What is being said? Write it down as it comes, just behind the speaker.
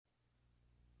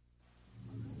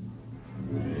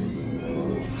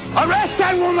Arrest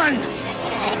that woman!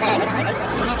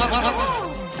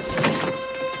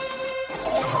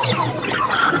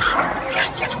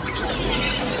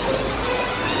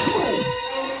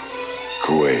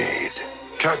 Quaid.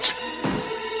 Cut.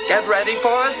 Get ready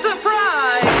for a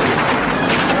surprise!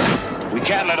 We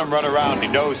can't let him run around. He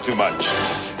knows too much.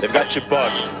 They've got your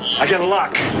bug. I get a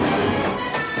lock.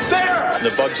 There!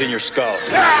 The bug's in your skull.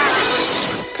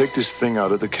 Take this thing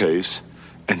out of the case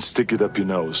and stick it up your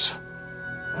nose.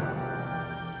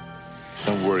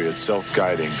 Don't worry, it's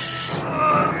self-guiding.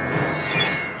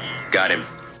 Got him.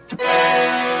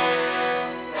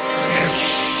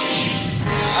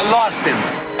 I lost him.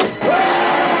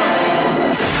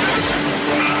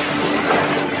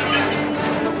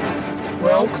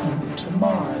 Welcome to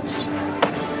Mars.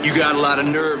 You got a lot of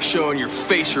nerve showing your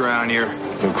face around here.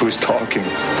 Look who's talking.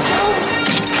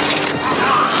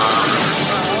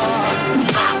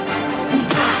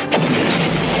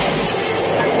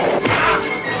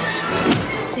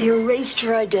 They erased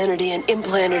your identity and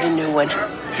implanted a new one.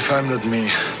 If I'm not me,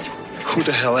 who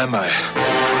the hell am I?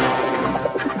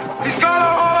 He's got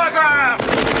a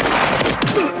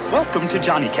hologram! Welcome to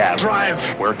Johnny Cab. Drive!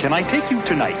 Where can I take you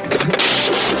tonight?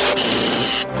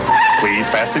 Please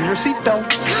fasten your seatbelt.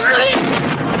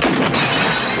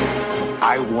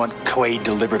 I want Quaid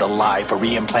delivered alive for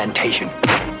reimplantation.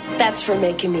 That's for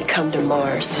making me come to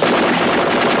Mars.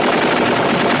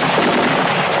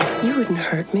 You wouldn't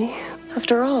hurt me.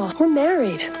 After all, we're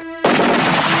married.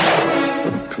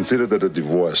 Consider that a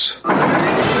divorce.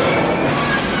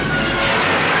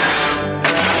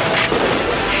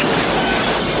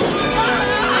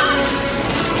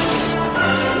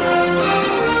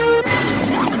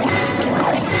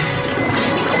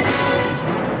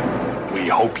 We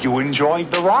hope you enjoyed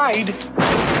the ride.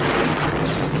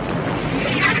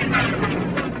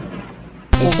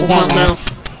 Sushi jackknife.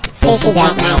 Sushi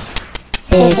jackknife.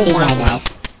 Sushi jackknife.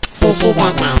 Sushi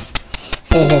jackknife.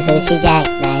 Sushi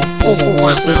jackknife. Sushi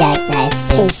jackknife.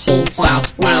 Sushi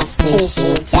jackknife.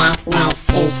 Sushi jackknife.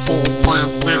 Sushi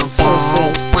jackknife.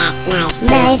 Sushi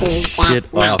jackknife. Get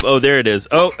off. Oh, there it is.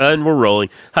 Oh, and we're rolling.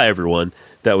 Hi, everyone.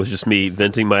 That was just me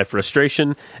venting my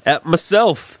frustration at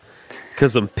myself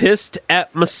because I'm pissed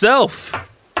at myself.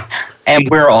 And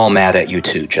we're all mad at you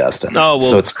too, Justin. Oh, well,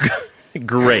 so it's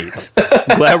great.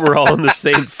 Glad we're all on the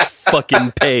same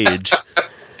fucking page.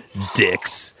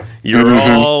 Dicks. You're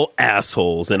all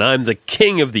assholes, and I'm the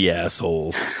king of the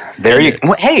assholes. There you go.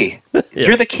 Well, hey,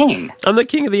 you're the king. I'm the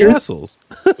king of the assholes.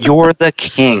 You're the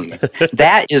king.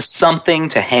 That is something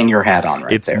to hang your hat on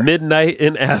right there. It's midnight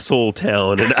in Asshole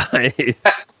Town, and I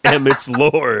am its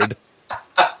lord.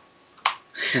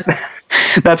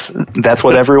 That's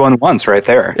what everyone wants right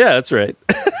there. Yeah, that's right.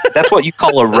 That's what you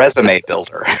call a resume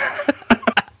builder.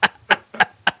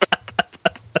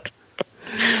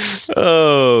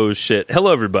 Oh shit!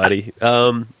 Hello, everybody.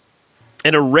 And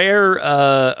a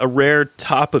rare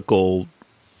topical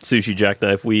sushi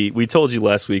jackknife. We told you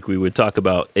last week we would talk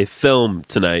about a film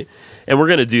tonight, and we're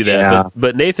going to do that. Yeah.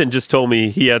 But Nathan just told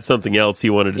me he had something else he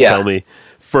wanted to tell me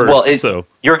first. Well, so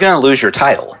you're going to lose your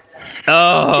title.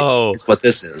 Oh, is what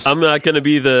this is. I'm not going to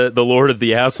be the Lord of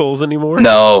the Assholes anymore.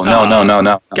 No.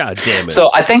 God damn it!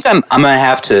 So I think I'm going to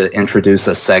have to introduce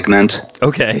a segment.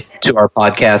 Okay. To our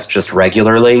podcast just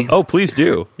regularly. Oh, please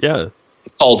do. Yeah.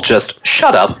 Called just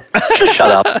shut up. Just shut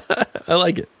up. I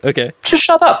like it. Okay. Just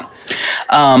shut up.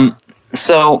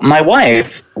 So my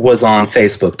wife was on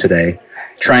Facebook today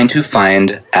trying to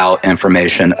find out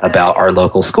information about our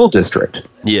local school district.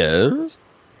 Yes.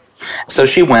 So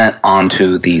she went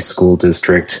onto the school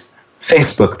district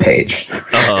Facebook page.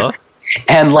 Uh-huh.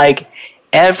 And like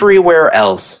everywhere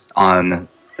else on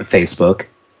Facebook,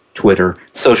 Twitter,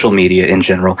 social media in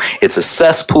general, it's a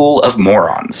cesspool of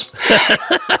morons.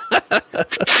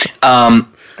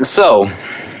 So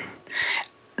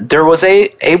there was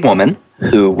a woman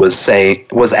who was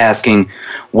asking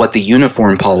what the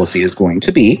uniform policy is going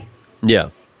to be. Yeah.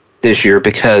 This year,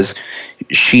 because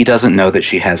she doesn't know that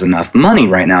she has enough money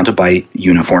right now to buy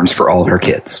uniforms for all her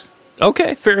kids.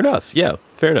 Okay, fair enough. Yeah,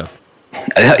 fair enough.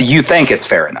 You think it's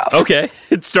fair enough. Okay,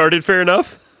 it started fair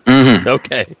enough? Mm-hmm.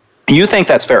 Okay. You think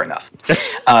that's fair enough.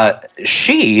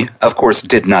 She, of course,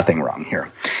 did nothing wrong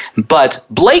here. But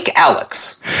Blake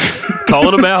Alex.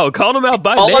 Calling him out by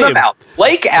name. Calling him out.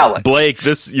 Blake Alex. Blake,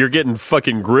 you're getting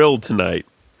fucking grilled tonight.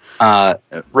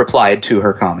 Replied to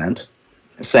her comment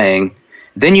saying,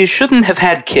 then you shouldn't have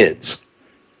had kids.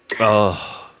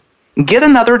 Oh. Get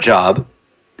another job.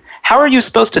 How are you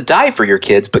supposed to die for your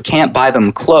kids but can't buy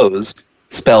them clothes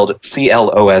spelled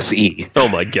CLOSE? Oh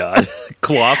my God.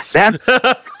 Cloths?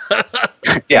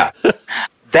 Yeah.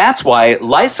 That's why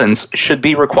license should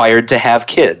be required to have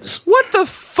kids. What the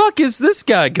fuck is this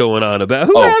guy going on about?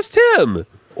 Who asked him?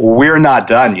 We're not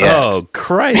done yet. Oh,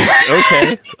 Christ.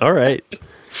 Okay. All right.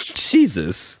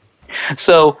 Jesus.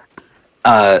 So,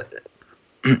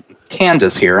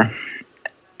 Candace here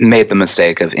made the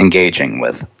mistake of engaging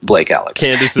with Blake Alex.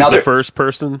 Candace is the first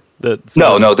person?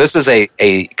 No, this is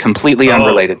a completely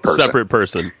unrelated person. Separate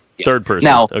person. Third person.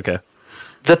 Now, okay.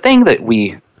 The thing that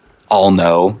we all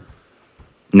know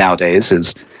nowadays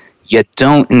is you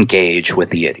don't engage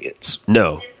with the idiots.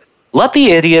 No. Let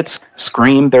the idiots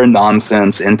scream their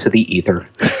nonsense into the ether.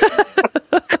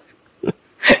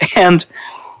 And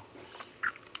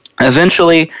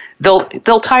eventually they'll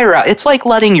tire out. It's like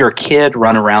letting your kid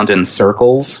run around in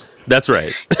circles. That's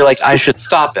right. You're like, I should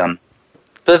stop him.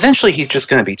 But eventually he's just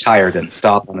going to be tired and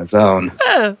stop on his own.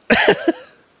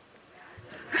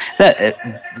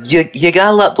 You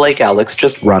got to let Blake Alex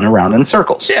just run around in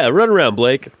circles. Yeah, run around,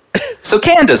 Blake. So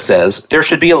Candace says there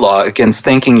should be a law against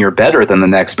thinking you're better than the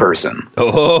next person.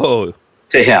 Oh.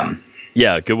 To him.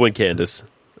 Yeah, good one, Candace.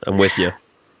 I'm with you.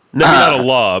 No, not a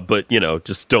law, but,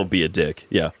 just don't be a dick.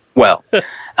 Yeah. Well,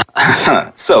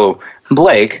 so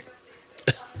Blake,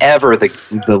 ever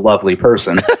the lovely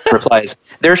person, replies,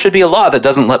 there should be a law that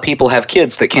doesn't let people have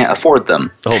kids that can't afford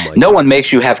them. Oh my No God. one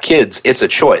makes you have kids. It's a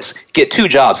choice. Get 2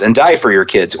 jobs and die for your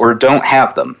kids or don't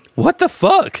have them. What the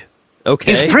fuck?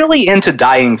 Okay. He's really into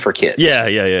dying for kids. Yeah.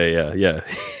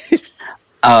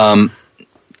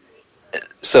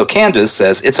 So Candace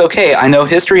says, it's okay. I know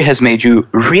history has made you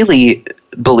really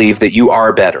believe that you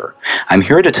are better. I'm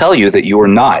here to tell you that you are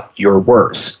not. You're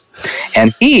worse.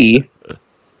 And he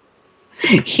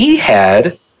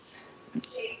had,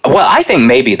 well, I think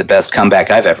maybe the best comeback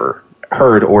I've ever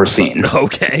heard or seen.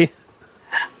 Okay.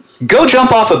 Go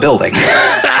jump off a building.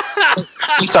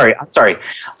 I'm sorry.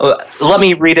 Let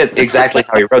me read it exactly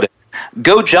how he wrote it.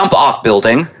 Go jump off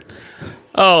building.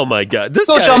 Oh my God.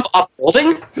 Go jump off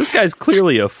building? This guy's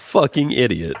clearly a fucking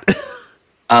idiot.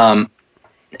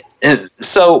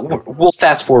 So we'll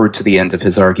fast forward to the end of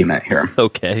his argument here.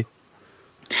 Okay.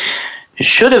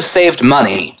 Should have saved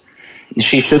money.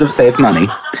 She should have saved money.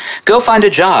 Go find a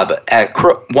job at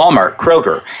Walmart,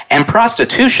 Kroger, and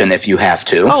prostitution if you have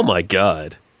to. Oh my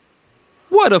God.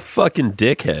 What a fucking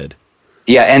dickhead.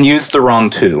 Yeah, and use the wrong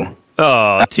 2.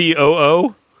 Oh,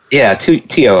 T-O-O? Yeah,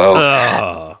 T-O-O.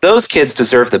 Oh. Those kids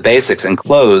deserve the basics, and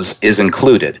clothes is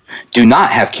included. Do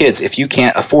not have kids if you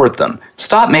can't afford them.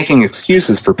 Stop making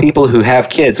excuses for people who have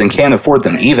kids and can't afford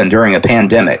them, even during a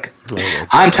pandemic.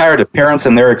 I'm tired of parents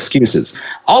and their excuses.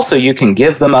 Also, you can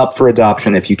give them up for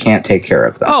adoption if you can't take care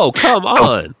of them. Oh, come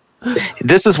on.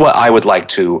 This is what I would like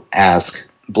to ask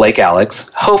Blake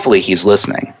Alex. Hopefully he's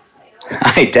listening.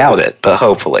 I doubt it, but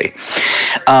hopefully.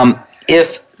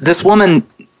 If this woman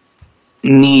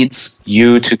needs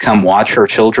you to come watch her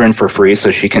children for free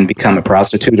so she can become a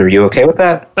prostitute, are you okay with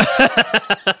that?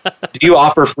 Do you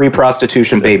offer free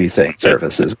prostitution babysitting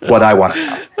services? What I want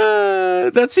to know.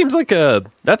 That seems like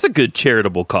that's a good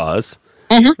charitable cause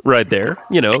right there,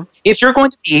 If you're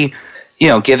going to be,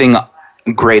 giving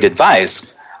great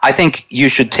advice, I think you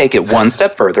should take it one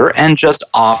step further and just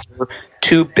offer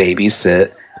to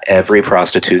babysit every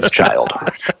prostitute's child.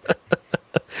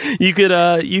 You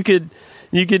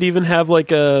could even have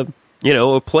like a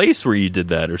place where you did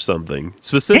that or something.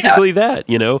 Specifically that,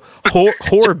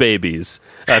 whore babies.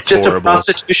 That's just horrible. A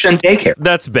prostitution daycare.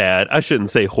 That's bad. I shouldn't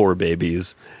say whore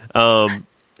babies. No,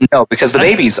 because the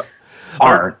babies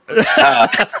aren't.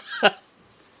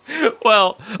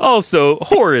 Well, also,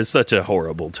 whore is such a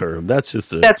horrible term. That's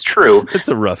true. It's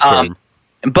a rough term.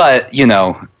 But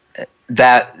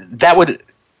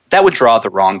that would draw the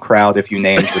wrong crowd if you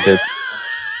named your business.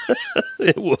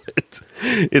 It would.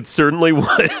 It certainly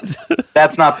would.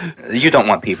 That's not. You don't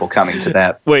want people coming to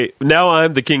that. Wait, now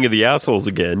I'm the king of the assholes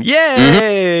again.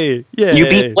 Yay! Mm-hmm. Yay! You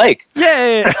beat Blake.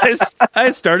 Yay! I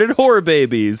started whore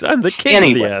babies. I'm the king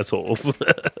of the assholes.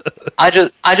 I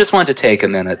just wanted to take a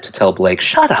minute to tell Blake,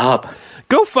 shut up.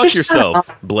 Go fuck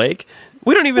yourself, Blake.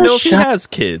 We don't even know if he has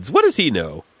kids. What does he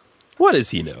know?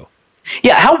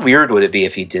 Yeah, how weird would it be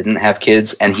if he didn't have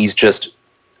kids and he's just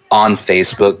on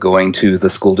Facebook going to the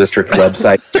school district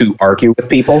website to argue with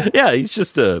people? Yeah, he's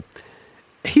just a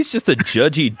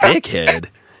judgy dickhead.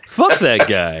 Fuck that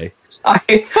guy.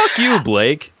 Fuck you,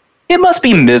 Blake. It must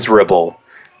be miserable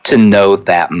to know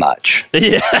that much.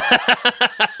 Yeah.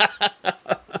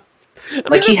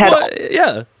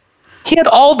 He had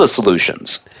all the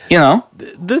solutions,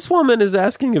 This woman is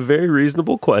asking a very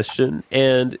reasonable question,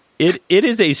 and it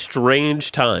is a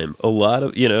strange time. A lot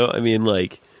of,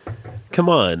 come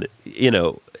on,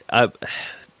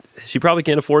 she probably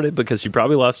can't afford it because she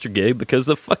probably lost her gig because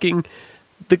the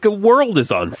world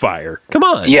is on fire. Come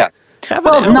on. Yeah. Have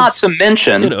Well, an ounce, not to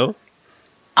mention, you know.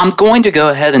 I'm going to go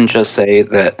ahead and just say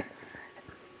that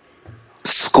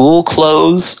school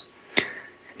clothes,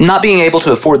 not being able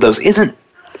to afford those, isn't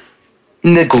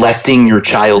neglecting your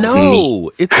child's needs. No,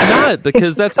 it's not,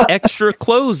 because that's extra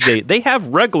clothes. They have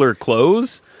regular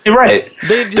clothes. You're right.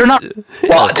 They're not.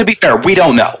 Well, to be fair, we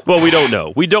don't know. Well, we don't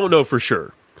know. We don't know for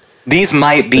sure. These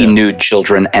might be nude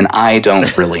children, and I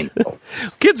don't really know.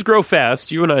 Kids grow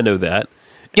fast. You and I know that.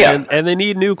 Yeah. And they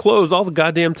need new clothes all the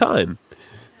goddamn time.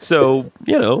 So,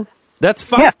 you know, that's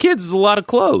 5 kids is a lot of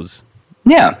clothes.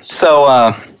 Yeah.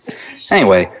 So,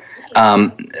 anyway,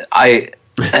 I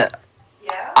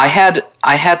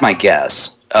had my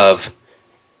guess of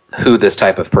who this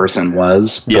type of person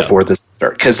was before this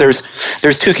started, because there's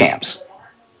 2 camps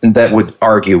that would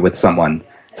argue with someone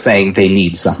saying they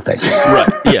need something. Right.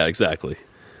 Yeah, exactly.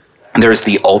 There's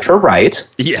the ultra right.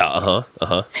 Yeah,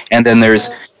 And then there's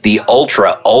the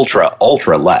ultra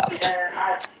left.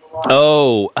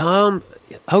 Oh,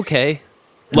 okay.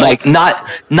 Like not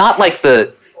like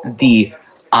the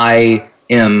I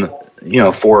am,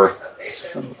 for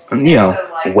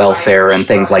welfare and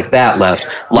things like that left,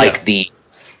 like the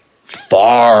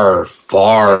far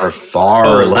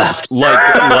left.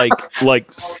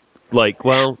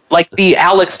 Like the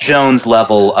Alex Jones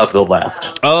level of the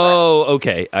left. Oh,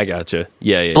 okay. I gotcha.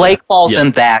 Yeah. Blake falls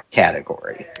in that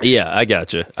category. Yeah, I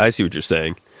gotcha. I see what you're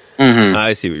saying. Mm-hmm.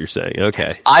 I see what you're saying.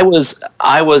 Okay. I was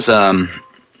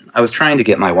trying to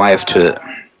get my wife to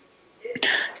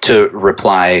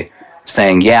reply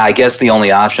saying, "Yeah, I guess the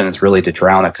only option is really to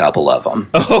drown a couple of them."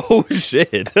 Oh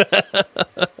shit.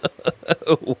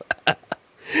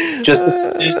 Just as,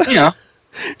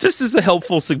 just as a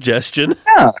helpful suggestion.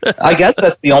 Yeah, I guess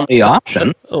that's the only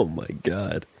option. Oh my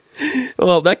god.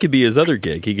 Well, that could be his other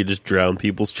gig. He could just drown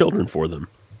people's children for them.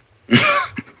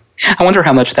 I wonder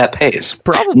how much that pays.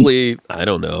 Probably, I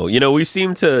don't know. We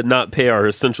seem to not pay our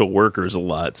essential workers a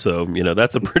lot, so,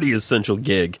 that's a pretty essential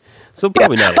gig. So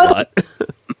probably not a lot.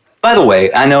 By the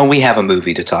way, I know we have a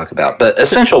movie to talk about, but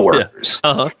essential workers.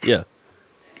 Yeah.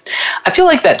 I feel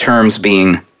like that term's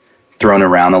being thrown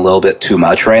around a little bit too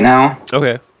much right now.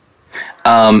 Okay.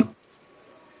 I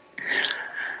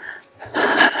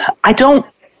don't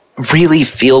really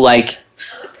feel like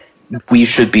we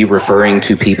should be referring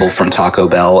to people from Taco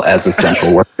Bell as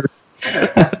essential workers.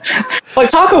 Like,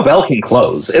 Taco Bell can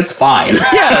close. It's fine.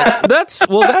 Yeah, that's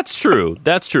true.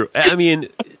 That's true. I mean,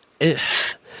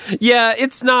 yeah,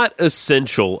 it's not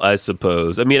essential, I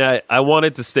suppose. I mean, I want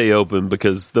it to stay open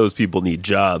because those people need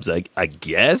jobs, I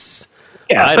guess.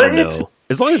 Yeah, I don't know.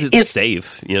 As long as it's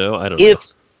safe, I don't know.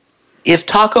 If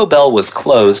Taco Bell was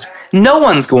closed, no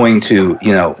one's going to,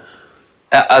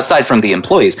 aside from the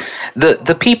employees,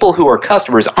 the people who are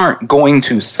customers aren't going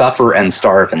to suffer and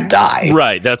starve and die.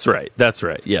 Right, that's right.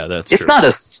 Yeah, that's It's true. not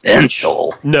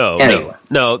essential. No, anyway,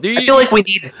 no. I feel like we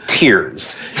need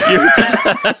tiers. You're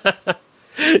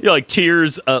like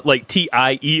tiers, like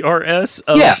TIERS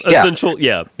of Yeah. essential.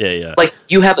 Yeah. Like,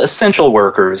 you have essential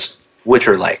workers, which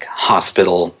are like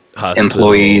hospital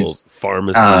employees,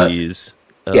 pharmacies,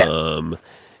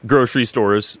 grocery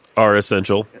stores are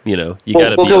essential. You got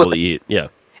to be able to eat. Yeah.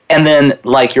 And then,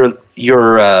 like, your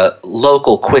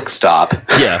local Quick Stop.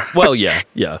 Yeah. Well, yeah.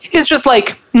 Is just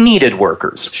like needed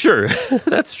workers. Sure,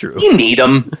 that's true. You need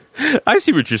them. I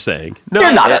see what you're saying. No,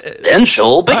 they're not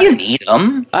essential, but you need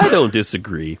them. I don't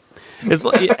disagree.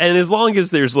 And as long as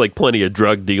there's like plenty of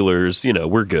drug dealers,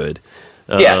 we're good.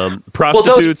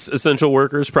 Prostitutes, essential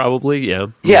workers, probably. Yeah.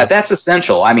 Yeah, that's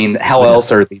essential. I mean, how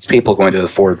else are these people going to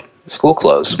afford school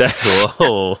clothes?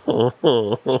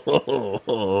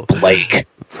 Blake.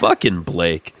 Fucking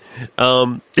Blake.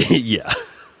 Yeah.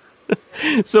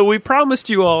 So we promised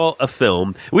you all a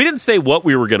film. We didn't say what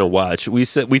we were going to watch. We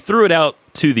said we threw it out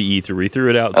to the ether. We threw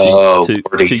it out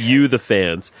to you, the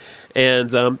fans,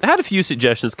 and I had a few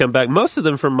suggestions come back. Most of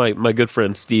them from my good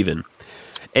friend Steven.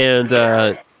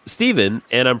 And Steven,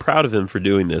 and I'm proud of him for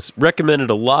doing this, recommended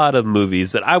a lot of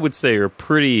movies that I would say are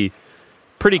pretty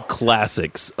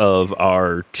classics of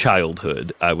our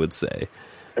childhood, I would say.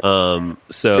 So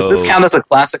does this count as a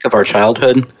classic of our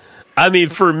childhood? I mean,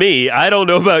 for me, I don't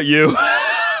know about you.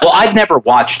 Well, I'd never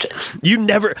watched it. You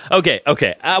never? Okay.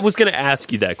 I was going to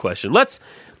ask you that question. Let's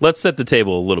set the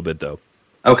table a little bit, though.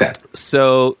 Okay.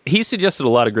 So he suggested a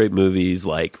lot of great movies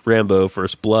like Rambo: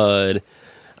 First Blood.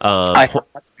 I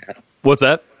watched that. What's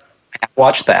that? I have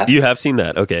watched that. You have seen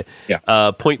that? Okay.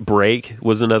 Yeah. Point Break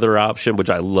was another option, which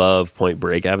I love. Point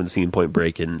Break. I haven't seen Point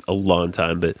Break in a long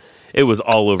time, but it was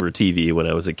all over TV when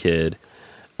I was a kid.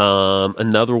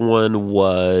 Another one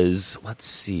was, let's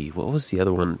see, what was the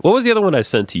other one? What was the other one I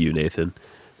sent to you, Nathan?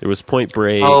 There was Point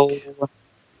Break. Oh,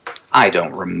 I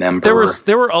don't remember.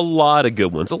 There were a lot of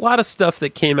good ones, a lot of stuff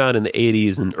that came out in the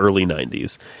 80s and early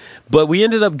 90s. But we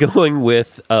ended up going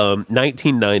with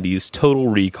 1990s Total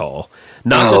Recall,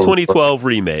 not the 2012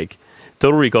 remake.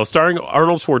 Total Recall, starring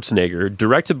Arnold Schwarzenegger,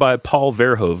 directed by Paul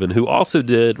Verhoeven, who also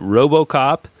did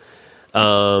RoboCop.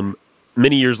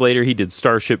 Many years later, he did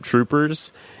Starship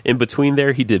Troopers. In between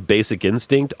there, he did Basic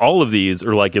Instinct. All of these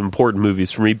are like important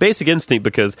movies for me. Basic Instinct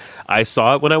because I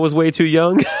saw it when I was way too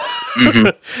young.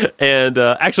 Mm-hmm. And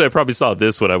actually, I probably saw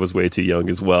this when I was way too young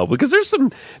as well. Because there's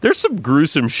some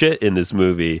gruesome shit in this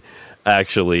movie,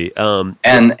 actually. And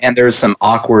there's some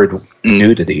awkward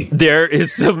nudity. There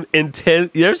is some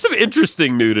there's some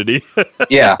interesting nudity.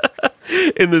 Yeah.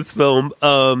 In this film.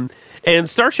 And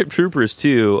Starship Troopers,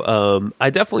 too,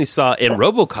 I definitely saw, and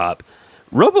RoboCop.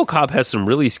 RoboCop has some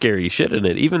really scary shit in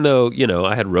it, even though,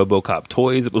 I had RoboCop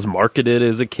toys. It was marketed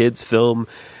as a kid's film.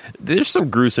 There's some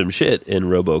gruesome shit in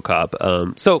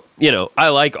RoboCop. So, I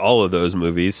like all of those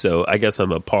movies, so I guess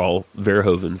I'm a Paul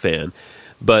Verhoeven fan.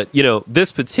 But,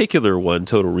 this particular one,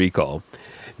 Total Recall,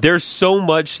 there's so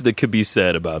much that could be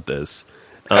said about this.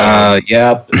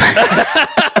 Yeah.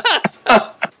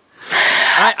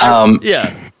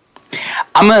 Yeah.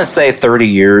 I'm going to say 30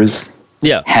 years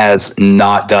has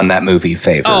not done that movie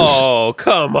favors. Oh,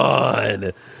 come on.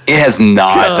 It has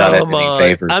not done it any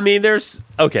favors. I mean, there's...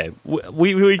 Okay,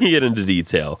 we can get into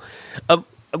detail.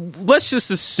 Let's just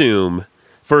assume,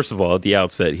 first of all, at the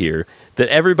outset here, that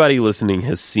everybody listening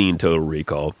has seen Total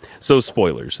Recall. So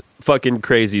spoilers. Fucking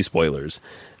crazy spoilers.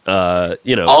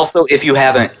 Also, if you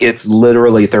haven't, it's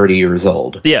literally 30 years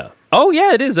old. Yeah. Oh,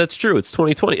 yeah, it is. That's true. It's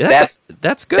 2020. That's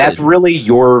good. That's really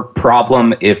your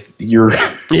problem if you're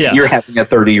you're having a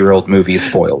 30-year-old movie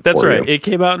spoiled. That's for right. You. It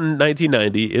came out in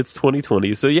 1990. It's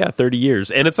 2020. So, yeah, 30 years.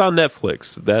 And it's on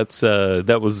Netflix.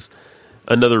 That was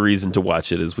another reason to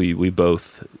watch it, is we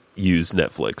both use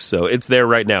Netflix. So it's there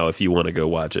right now if you want to go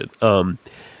watch it.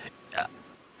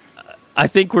 I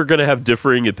think we're going to have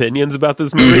differing opinions about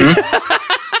this movie.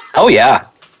 Mm-hmm. Oh, yeah.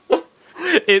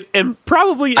 And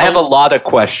probably I have a lot of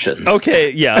questions.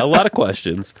 Okay, yeah, a lot of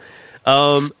questions.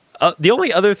 The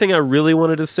only other thing I really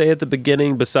wanted to say at the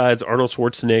beginning, besides Arnold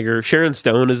Schwarzenegger, Sharon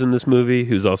Stone is in this movie,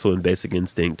 who's also in Basic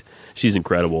Instinct. She's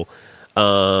incredible.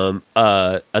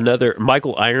 Another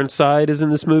Michael Ironside is in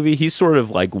this movie. He's sort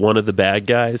of like one of the bad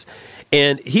guys,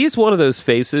 and he's one of those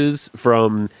faces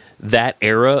from that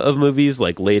era of movies,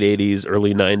 like late 80s,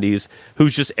 early 90s,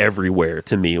 who's just everywhere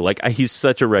to me. Like, he's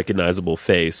such a recognizable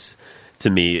face to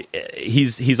me.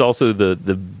 He's also the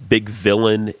big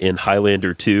villain in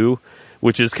Highlander 2,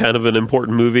 which is kind of an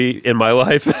important movie in my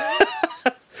life.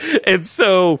 And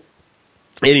so,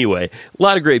 anyway, a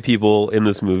lot of great people in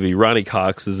this movie. Ronnie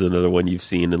Cox is another one you've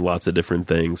seen in lots of different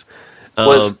things.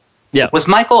 Was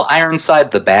Michael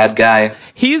Ironside the bad guy?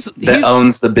 He's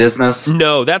owns the business?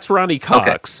 No, that's Ronnie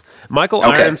Cox. Okay. Michael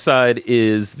Ironside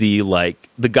is the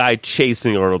guy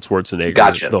chasing Arnold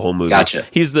Schwarzenegger the whole movie. Gotcha.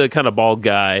 He's the kind of bald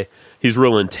guy. He's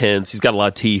real intense. He's got a lot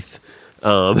of teeth.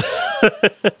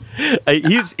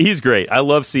 He's great. I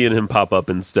love seeing him pop up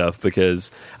and stuff because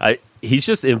he's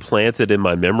just implanted in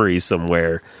my memory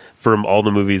somewhere from all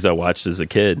the movies I watched as a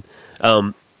kid.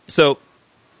 So,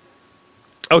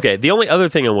 okay, the only other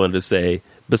thing I wanted to say,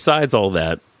 besides all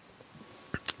that,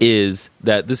 is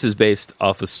that this is based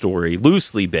off a story,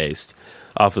 loosely based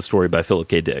off a story by Philip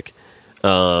K. Dick,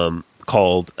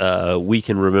 called We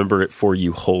Can Remember It For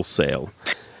You Wholesale.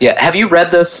 Yeah, have you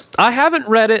read this? I haven't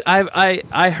read it.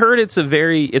 I heard it's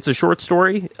a short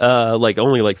story,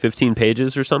 only 15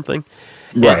 pages or something.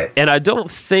 Right. And I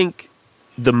don't think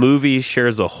the movie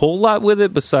shares a whole lot with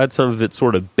it besides some of its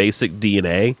sort of basic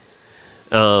DNA.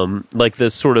 Like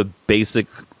this sort of basic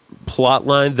plot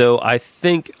line, though I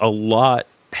think a lot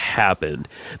happened.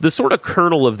 The sort of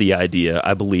kernel of the idea,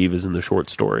 I believe, is in the short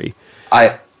story.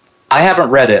 I haven't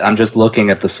read it. I'm just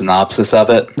looking at the synopsis of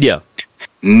it. Yeah.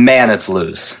 Man, it's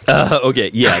loose.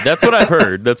 Okay, yeah, that's what I've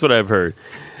heard.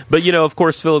 But of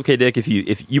course, Philip K. Dick. If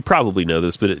you probably know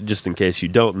this, but just in case you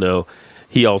don't know,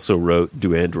 he also wrote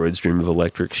 "Do Androids Dream of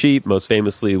Electric Sheep," most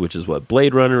famously, which is what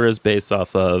Blade Runner is based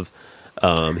off of.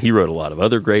 He wrote a lot of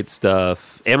other great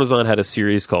stuff. Amazon had a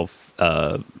series called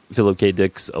Philip K.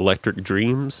 Dick's Electric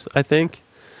Dreams, I think.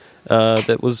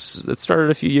 That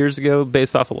started a few years ago,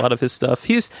 based off a lot of his stuff.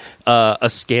 He's A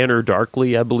Scanner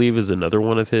Darkly, I believe, is another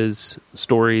one of his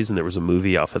stories, and there was a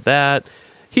movie off of that.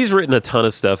 He's written a ton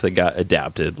of stuff that got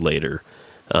adapted later,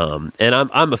 and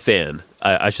I'm a fan.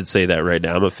 I should say that right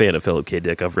now. I'm a fan of Philip K.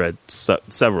 Dick. I've read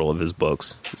several of his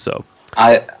books. So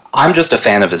I I'm just a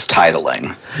fan of his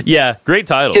titling. Yeah, great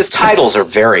titles. His titles are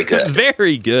very good.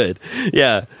 Very good.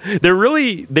 Yeah, they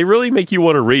really make you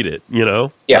want to read it. You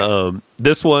know. Yeah.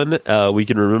 This one, We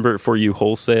Can Remember It For You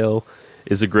Wholesale,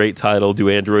 is a great title. Do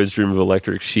Androids Dream of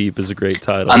Electric Sheep is a great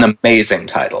title. An amazing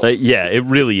title. Yeah, it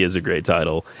really is a great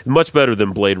title. Much better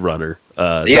than Blade Runner.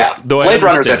 Blade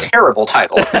Runner's a terrible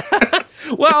title.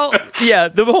 Well, yeah,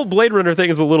 the whole Blade Runner thing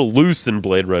is a little loose in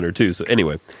Blade Runner too. So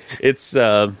anyway, it's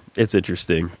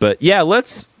interesting. But yeah,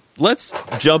 let's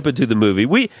jump into the movie.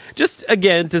 We just,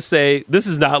 again, to say this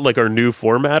is not like our new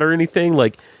format or anything.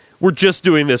 Like, we're just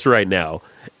doing this right now.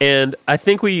 And I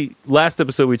think last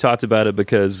episode we talked about it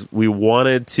because we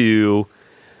wanted to,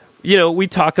 we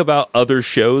talk about other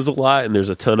shows a lot, and there's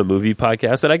a ton of movie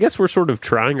podcasts, and I guess we're sort of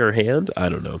trying our hand. I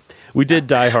don't know. We did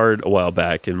Die Hard a while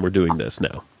back, and we're doing this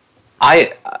now.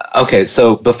 Okay,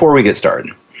 so before we get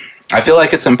started, I feel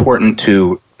like it's important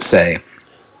to say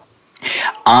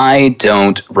I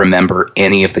don't remember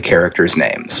any of the characters'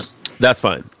 names. That's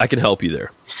fine. I can help you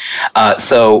there.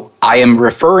 So I am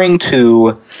referring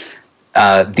to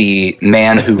the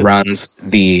man who runs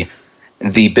the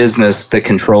business that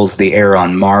controls the air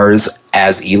on Mars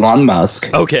as Elon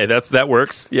Musk. Okay, that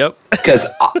works. Yep. Because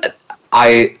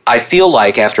I feel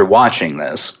like after watching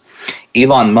this,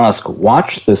 Elon Musk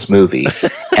watched this movie,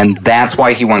 and that's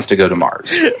why he wants to go to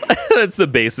Mars. That's the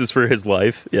basis for his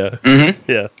life. Yeah.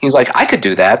 Mm-hmm. Yeah. He's like, I could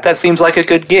do that. That seems like a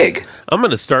good gig. I'm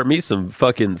going to start me some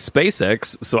fucking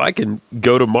SpaceX so I can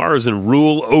go to Mars and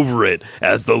rule over it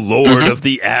as the Lord of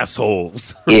the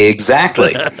assholes.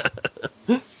 Exactly.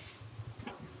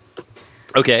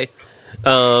 Okay.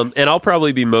 And I'll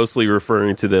probably be mostly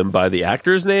referring to them by the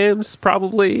actors' names,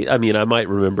 probably. I mean, I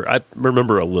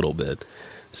remember a little bit.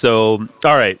 So,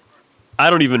 all right. I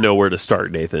don't even know where to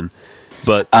start, Nathan.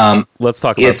 But let's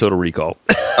talk about Total Recall.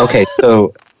 Okay,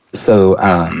 so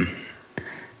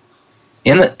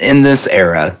in this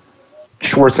era,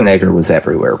 Schwarzenegger was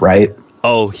everywhere, right?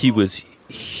 Oh, he was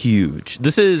huge.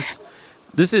 This is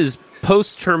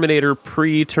post-Terminator,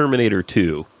 pre-Terminator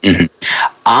 2. Mm-hmm.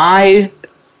 I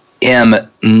am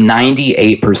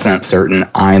 98% certain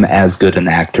I'm as good an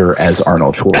actor as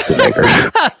Arnold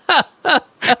Schwarzenegger.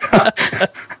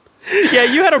 Yeah,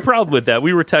 you had a problem with that.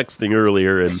 We were texting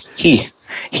earlier, and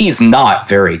he's not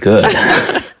very good.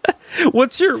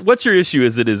 What's your issue?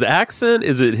 Is it his accent?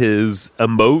 Is it his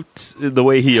emote? The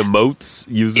way he emotes,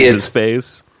 uses his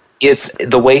face? It's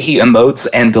the way he emotes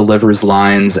and delivers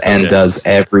lines and does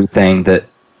everything that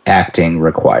acting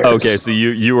requires. Okay, so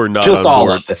you are not just on all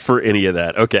board of it for any of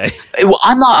that. Okay. Well,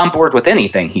 I'm not on board with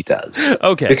anything he does.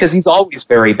 Okay. Because he's always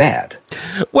very bad.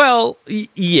 Well,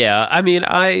 yeah. I mean,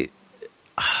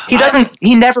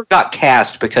 he never got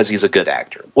cast because he's a good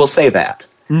actor. We'll say that.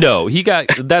 No,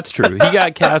 that's true. He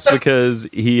got cast because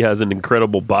he has an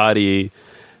incredible body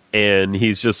and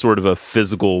he's just sort of a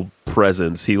physical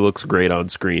presence. He looks great on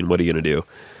screen. What are you going to do?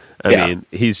 I mean,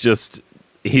 he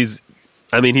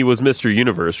was Mr.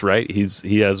 Universe, right?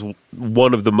 He has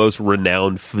one of the most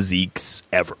renowned physiques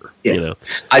ever, you know.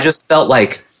 I just felt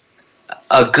like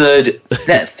a good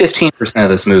 15% of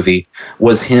this movie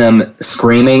was him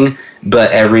screaming, but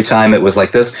every time it was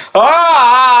like this.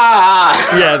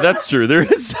 Ah! Yeah, that's true. There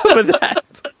is some of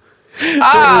that. There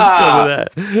is some of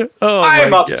that. Oh,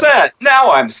 I'm upset.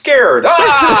 Now I'm scared.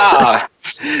 Ah!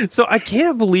 So I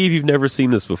can't believe you've never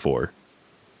seen this before.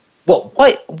 Well,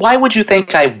 why would you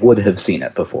think I would have seen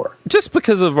it before? Just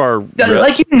because of our...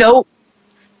 Like, you know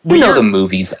the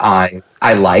movies I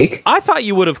like. I thought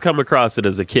you would have come across it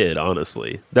as a kid,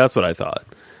 honestly. That's what I thought.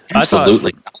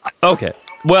 Absolutely not. Okay.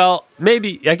 Well,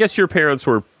 maybe, I guess your parents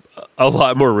were a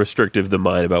lot more restrictive than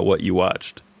mine about what you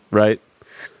watched, right?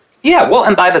 Yeah, well,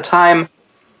 and by the time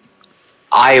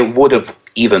I would have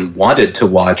even wanted to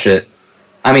watch it,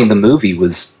 I mean, the movie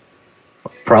was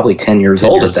probably 10 years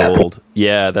old at that point.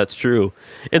 Yeah, that's true.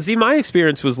 And see, my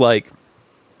experience was like,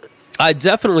 I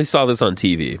definitely saw this on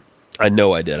TV. I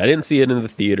know I did. I didn't see it in the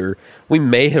theater. We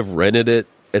may have rented it.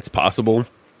 It's possible.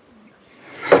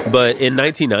 But in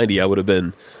 1990, I would have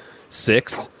been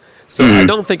 6. So I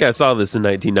don't think I saw this in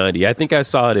 1990. I think I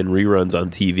saw it in reruns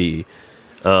on TV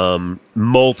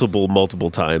multiple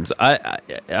times. I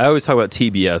always talk about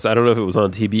TBS. I don't know if it was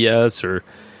on TBS or...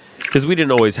 because we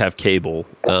didn't always have cable.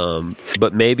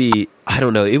 But maybe, I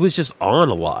don't know, it was just on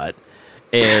a lot.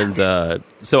 And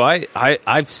so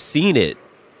I've seen it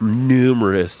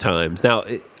numerous times. Now,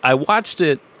 I watched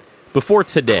it before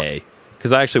today,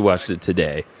 because I actually watched it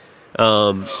today.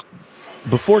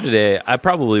 Before today, I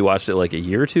probably watched it like a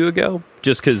year or two ago,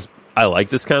 just because I like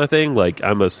this kind of thing. Like,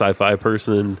 I'm a sci-fi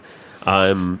person.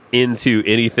 I'm into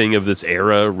anything of this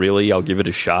era, really. I'll give it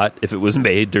a shot if it was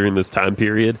made during this time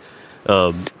period.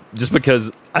 just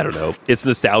because I don't know, it's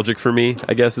nostalgic for me.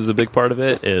 I guess is a big part of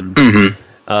it, and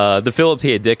the Philip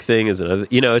K. Dick thing is another.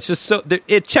 You know, it's just so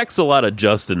it checks a lot of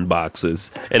Justin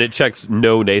boxes, and it checks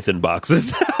no Nathan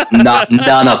boxes.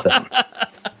 None of them.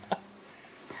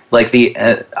 Like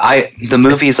the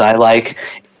movies I like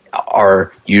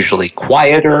are usually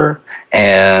quieter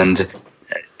and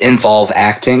involve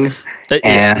acting.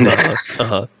 And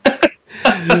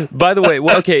By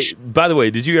the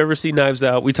way, did you ever see Knives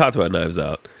Out? We talked about Knives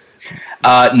Out.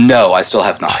 No, I still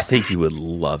have not. I think you would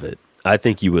love it. I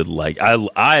think you would like. I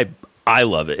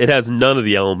love it. It has none of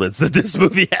the elements that this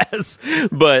movie has,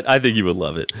 but I think you would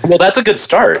love it. Well, that's a good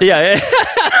start. Yeah.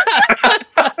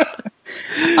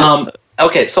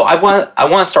 Okay, so I want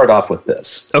to start off with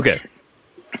this. Okay.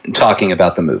 Talking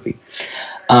about the movie.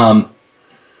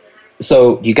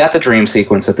 So you got the dream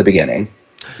sequence at the beginning,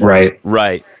 right?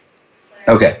 Right.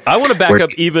 Okay. I want to back up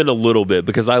even a little bit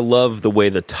because I love the way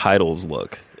the titles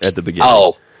look at the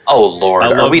beginning. Oh Lord! I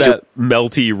love that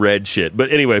melty red shit.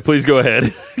 But anyway, please go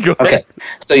ahead. Okay,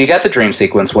 so you got the dream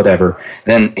sequence, whatever.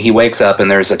 Then he wakes up and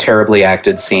there's a terribly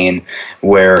acted scene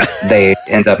where they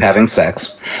end up having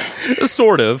sex.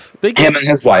 Sort of. Him and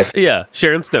his wife. Yeah,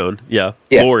 Sharon Stone. Yeah.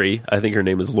 Lori. I think her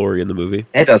name is Lori in the movie.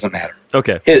 It doesn't matter.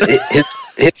 Okay.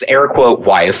 His air quote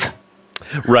wife.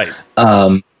 Right.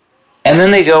 And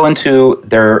then they go into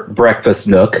their breakfast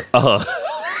nook.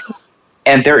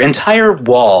 And their entire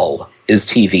wall is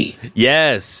TV.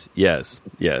 Yes.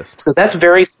 So that's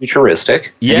very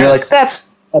futuristic. Yes. And you're like, that's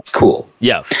cool.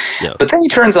 Yeah. But then he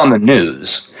turns on the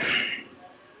news.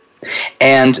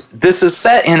 And this is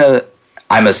set in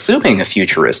I'm assuming a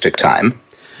futuristic time.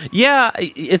 Yeah,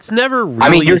 it's never really I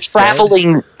mean, you're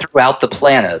traveling throughout the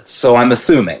planet, so I'm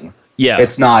assuming. Yeah.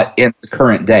 It's not in the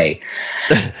current day.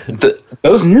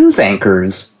 Those news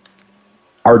anchors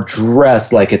are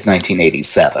dressed like it's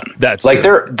 1987. That's like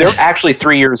true. They're actually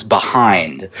 3 years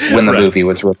behind when the movie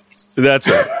was released. That's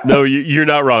right. No, you're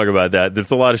not wrong about that. There's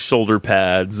a lot of shoulder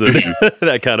pads and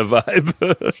that kind of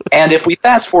vibe. And if we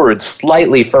fast forward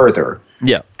slightly further,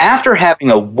 after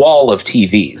having a wall of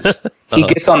TVs, he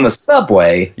gets on the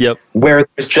subway where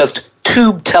there's just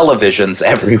tube televisions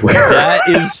everywhere. That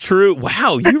is true.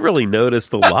 Wow, you really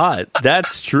noticed a lot.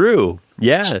 That's true.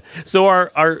 Yeah. So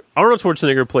our Arnold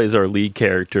Schwarzenegger plays our lead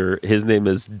character. His name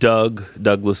is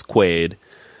Douglas Quaid.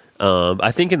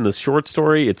 I think in the short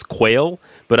story it's Quail,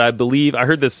 but I believe I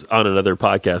heard this on another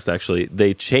podcast. Actually,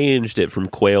 they changed it from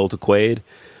Quail to Quaid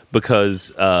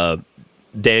because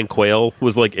Dan Quayle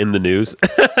was like in the news.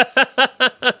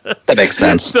 That makes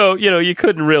sense. So you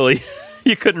couldn't really.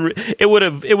 It would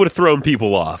have thrown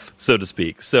people off, so to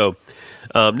speak. So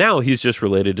now he's just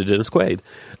related to Dennis Quaid.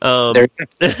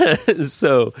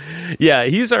 So yeah,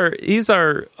 he's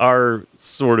our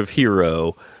sort of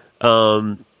hero.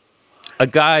 A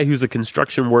guy who's a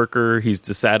construction worker. He's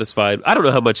dissatisfied. I don't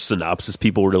know how much synopsis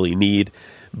people really need,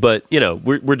 but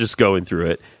we're just going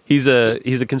through it. He's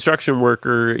a construction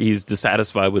worker. He's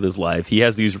dissatisfied with his life. He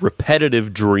has these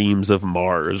repetitive dreams of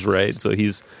Mars, right? So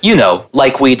he's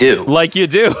like we do, like you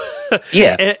do,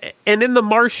 yeah. And in the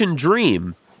Martian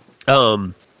dream,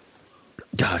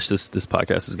 gosh, this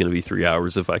podcast is going to be 3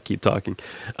 hours if I keep talking.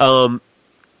 In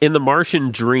the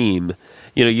Martian dream,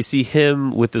 you see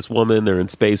him with this woman. They're in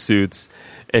spacesuits,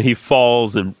 and he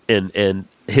falls and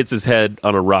hits his head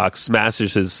on a rock,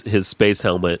 smashes his space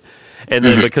helmet. And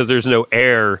then because there's no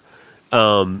air,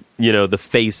 the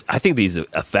face. I think these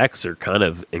effects are kind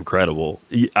of incredible.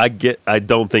 I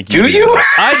don't think you do. You?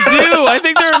 I do. I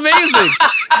think they're amazing.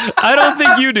 I don't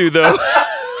think you do though.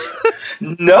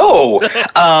 No.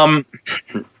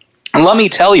 Let me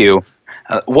tell you,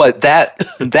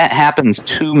 that happens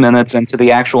 2 minutes into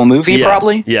the actual movie,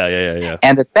 probably. Yeah.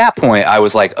 And at that point, I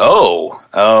was like, oh,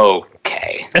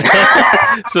 okay.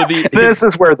 So this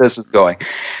is where this is going,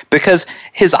 because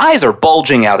his eyes are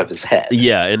bulging out of his head.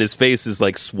 Yeah, and his face is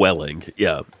like swelling.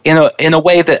 Yeah, in a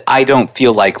way that I don't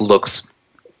feel like looks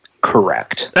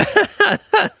correct.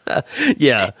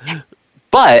 Yeah,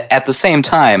 but at the same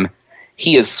time,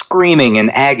 he is screaming in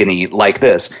agony like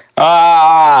this. So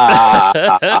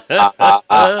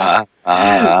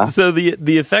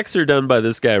the effects are done by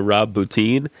this guy Rob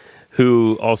Bottin,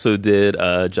 who also did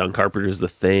John Carpenter's The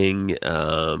Thing.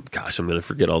 Gosh, I'm going to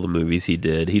forget all the movies he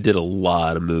did. He did a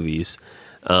lot of movies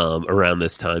around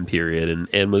this time period,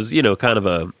 and was kind of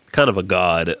a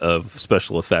god of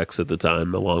special effects at the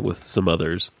time, along with some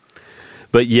others.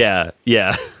 But yeah.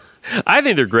 I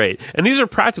think they're great, and these are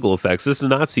practical effects. This is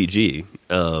not CG.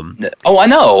 Oh, I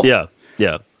know. Yeah.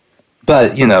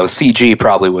 But CG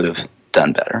probably would have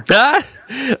done better. That's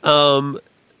all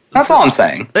I'm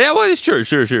saying. Yeah, well,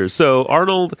 sure. So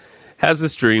Arnold has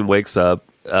this dream, wakes up,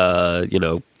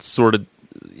 sort of,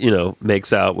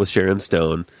 makes out with Sharon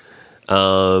Stone,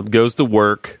 goes to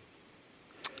work.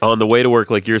 On the way to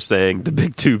work, like you're saying, the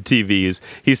big tube TVs,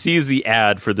 he sees the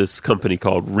ad for this company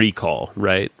called Recall,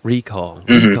 right? Recall.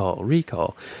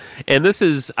 And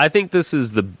I think this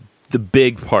is the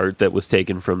big part that was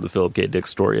taken from the Philip K. Dick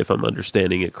story, if I'm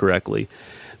understanding it correctly.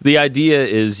 The idea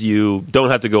is you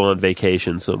don't have to go on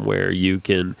vacation somewhere. You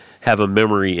can have a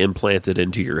memory implanted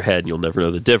into your head, and you'll never know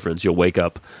the difference. You'll wake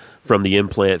up from the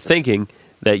implant thinking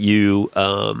that you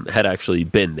had actually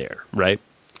been there, right?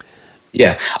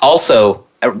 Yeah. Also,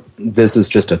 this is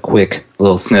just a quick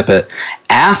little snippet.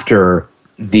 After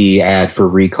the ad for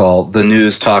Recall, the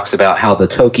news talks about how the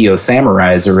Tokyo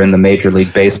Samurais are in the Major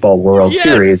League Baseball World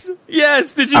Series.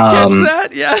 Yes, did you catch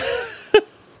that? Yeah.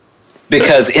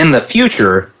 Because in the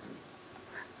future,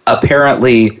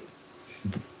 apparently,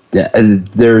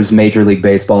 there's Major League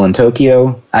Baseball in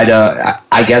Tokyo.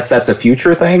 I guess that's a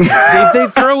future thing. They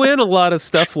throw in a lot of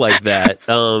stuff like that.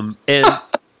 And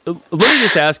let me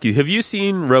just ask you, have you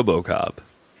seen RoboCop?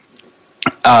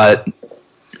 I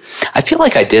feel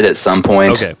like I did at some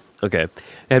point. Okay.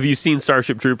 Have you seen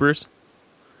Starship Troopers?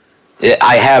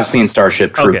 I have seen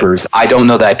Starship Troopers. Okay. I don't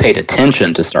know that I paid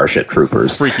attention to Starship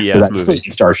Troopers. Freaky ass movie. Seen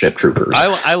Starship Troopers.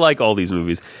 I like all these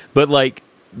movies, but like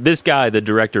this guy, the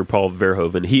director Paul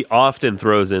Verhoeven, he often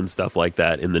throws in stuff like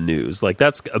that in the news. Like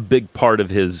that's a big part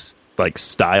of his like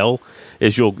style.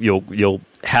 Is you'll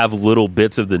have little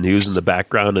bits of the news in the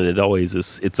background, and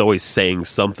it's always saying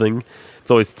something. It's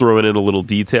always throwing in a little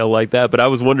detail like that. But I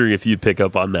was wondering if you'd pick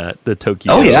up on that, the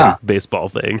Tokyo baseball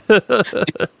thing.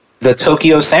 The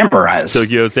Tokyo Samurais.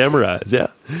 Tokyo Samurais, yeah.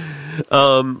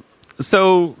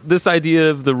 So this idea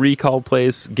of the Recall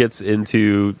place gets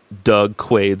into Doug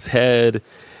Quaid's head.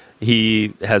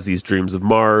 He has these dreams of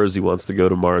Mars. He wants to go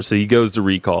to Mars. So he goes to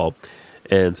Recall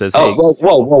and says, hey,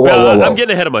 whoa. I'm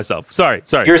getting ahead of myself. Sorry.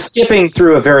 You're skipping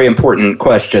through a very important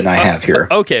question I have here.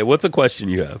 Okay, what's a question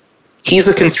you have? He's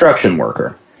a construction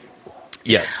worker.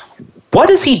 Yes. What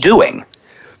is he doing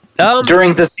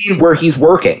during the scene where he's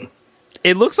working?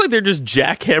 It looks like they're just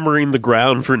jackhammering the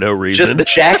ground for no reason.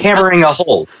 Just jackhammering a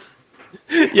hole.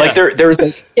 Yeah. Like there's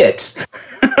a hit.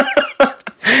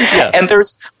 Yeah. And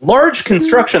there's large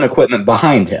construction equipment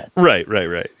behind him. Right,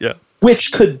 yeah.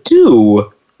 Which could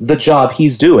do the job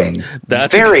he's doing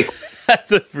That's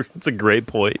a great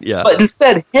point, yeah. But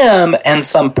instead, him and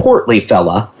some portly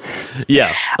fella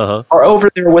are over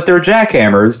there with their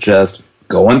jackhammers just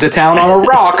going to town on a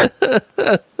rock.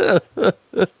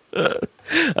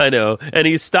 I know. And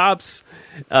he stops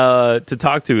to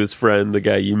talk to his friend, the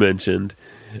guy you mentioned,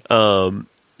 to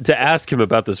ask him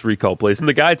about this Recall place. And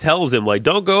the guy tells him, like,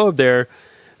 don't go up there.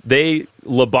 They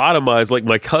lobotomize like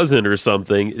my cousin or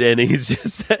something, and he's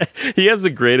just he has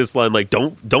the greatest line, like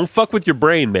don't fuck with your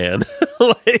brain, man.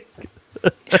 Like,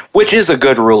 which is a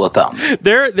good rule of thumb.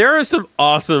 There are some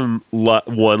awesome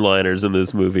one-liners in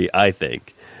this movie, I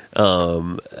think.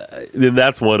 And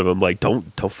that's one of them. Like don't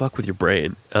fuck with your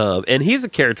brain. And he's a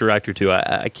character actor too.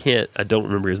 I don't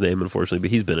remember his name, unfortunately,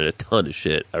 but he's been in a ton of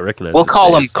shit. I recognize. We'll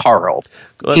call him Carl.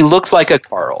 He looks like a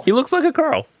Carl.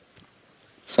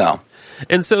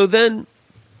 And so then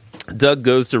Doug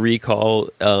goes to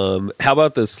Recall. How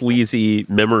about the sleazy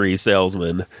memory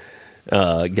salesman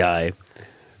guy?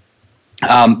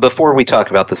 Before we talk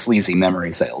about the sleazy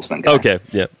memory salesman guy. Okay,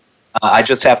 yeah. I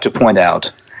just have to point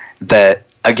out that,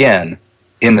 again,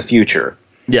 in the future,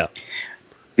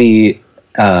 the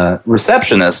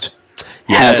receptionist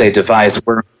has a device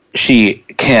where she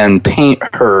can paint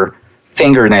her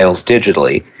fingernails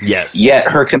digitally. Yes. Yet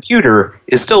her computer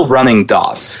is still running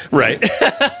DOS. Right.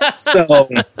 So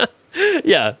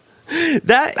yeah.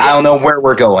 That I don't know where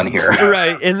we're going here.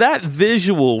 Right. And that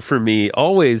visual for me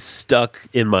always stuck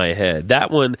in my head.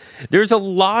 That one, there's a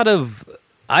lot of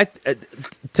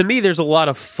to me there's a lot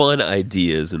of fun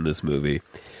ideas in this movie.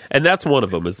 And that's one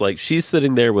of them. Is like she's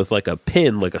sitting there with like a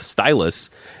pin, like a stylus,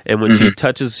 and when she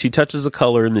touches a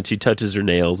color, and then she touches her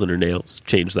nails, and her nails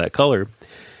change that color.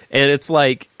 And it's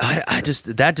like,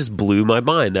 that just blew my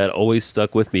mind. That always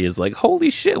stuck with me. Is like, holy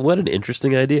shit, what an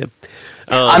interesting idea.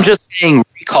 I'm just saying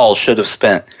Recall should have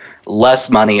spent less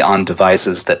money on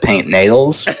devices that paint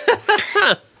nails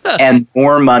and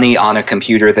more money on a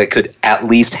computer that could at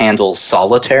least handle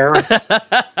solitaire.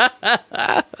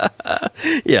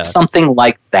 Yeah. Something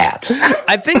like that.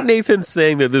 I think Nathan's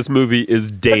saying that this movie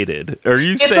is dated. Are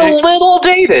you saying? It's a little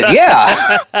dated,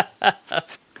 yeah.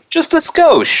 Just a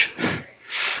skosh.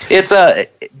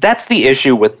 That's the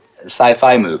issue with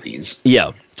sci-fi movies.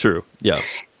 Yeah, true. Yeah.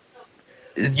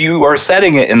 You are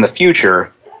setting it in the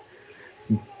future,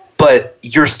 but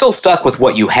you're still stuck with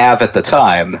what you have at the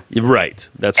time. Right.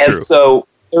 That's true. And so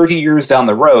 30 years down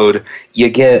the road, you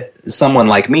get someone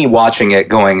like me watching it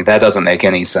going, that doesn't make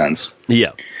any sense.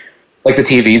 Yeah. Like the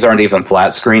TVs aren't even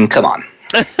flat screen. Come on.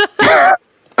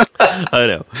 I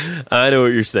know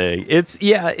what you're saying.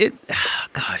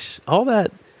 Gosh, all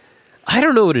that, I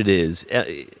don't know what it is.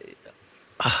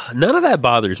 None of that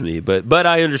bothers me, but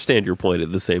I understand your point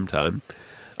at the same time.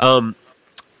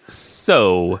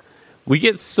 So we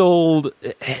get sold,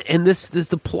 and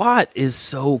the plot is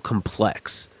so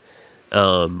complex.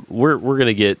 We're going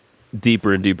to get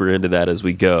deeper and deeper into that as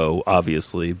we go,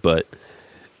 obviously, but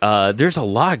there's a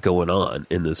lot going on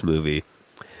in this movie.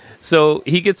 So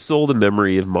he gets sold a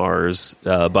memory of Mars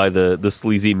by the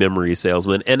sleazy memory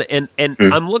salesman, and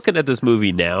I'm looking at this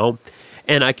movie now,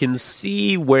 and I can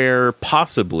see where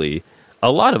possibly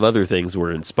a lot of other things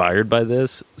were inspired by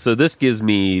this. So this gives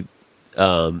me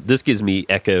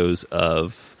echoes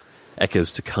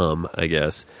to come, I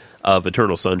guess, of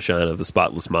Eternal Sunshine of the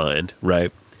Spotless Mind,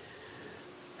 right?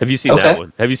 Have you seen that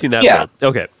one? Have you seen that one?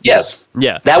 Okay. Yes.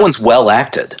 Yeah. That one's well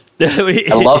acted.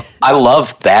 I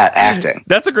love that acting.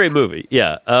 That's a great movie.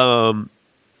 Yeah.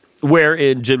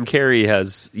 Wherein Jim Carrey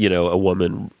has, a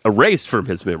woman erased from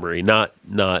his memory, not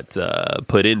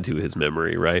put into his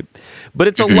memory, right? But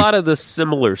it's a lot of the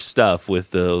similar stuff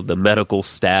with the medical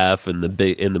staff and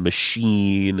the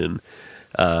machine and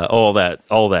all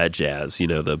that jazz.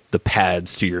 The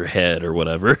pads to your head or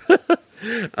whatever.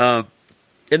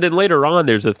 And then later on,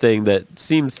 there's a thing that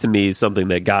seems to me something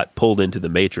that got pulled into the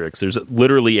Matrix. There's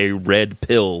literally a red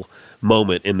pill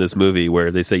moment in this movie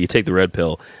where they say you take the red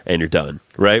pill and you're done,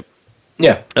 right?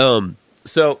 Yeah.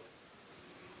 So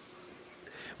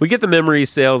we get the memory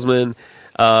salesman.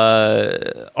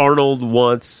 Arnold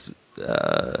wants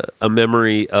a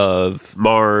memory of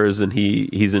Mars, and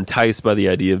he's enticed by the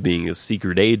idea of being a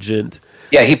secret agent.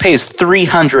 Yeah, he pays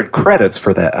 300 credits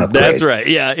for that upgrade. That's right.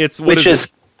 Yeah, which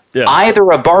is either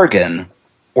a bargain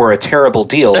or a terrible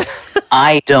deal.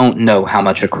 I don't know how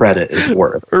much a credit is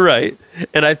worth. Right.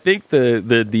 And I think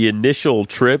the initial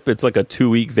trip, it's like a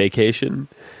 2-week vacation,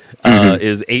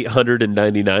 is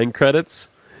 899 credits.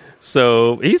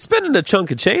 So he's spending a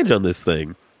chunk of change on this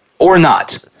thing. Or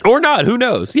not. Who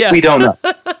knows? Yeah. We don't know.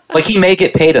 Like, he may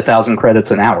get paid 1,000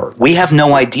 credits an hour. We have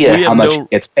no idea how much he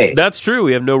gets paid. That's true.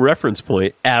 We have no reference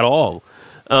point at all.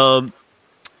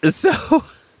 So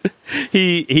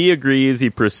he agrees. He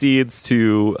proceeds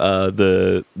to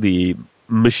the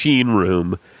machine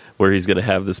room where he's going to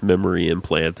have this memory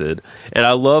implanted. And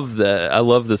I love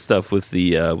the stuff with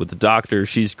the doctor.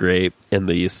 She's great, and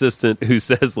the assistant who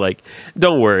says, like,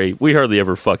 "Don't worry, we hardly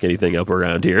ever fuck anything up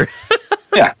around here."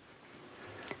 Yeah,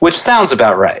 which sounds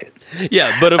about right.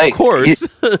 Yeah, but of course,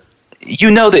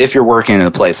 you know that if you're working in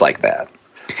a place like that,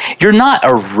 you're not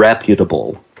a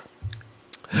reputable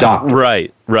doctor.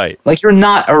 Right. Like, you're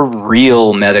not a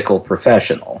real medical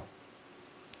professional.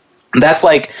 That's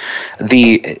like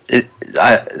this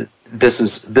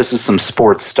is some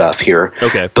sports stuff here.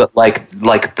 Okay. But like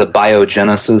the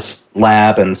biogenesis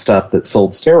lab and stuff that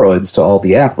sold steroids to all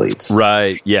the athletes.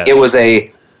 Right. Yes. It was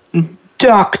a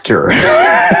doctor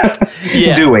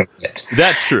doing it.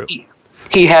 That's true.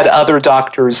 He had other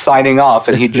doctors signing off,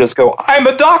 and he'd just go, "I'm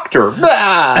a doctor."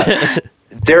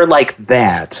 They're like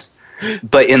that,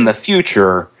 but in the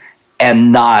future,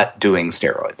 and not doing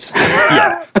steroids.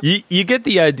 Yeah. You get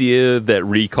the idea that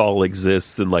recall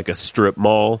exists in like a strip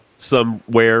mall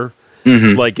somewhere,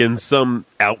 like in some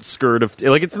outskirt of,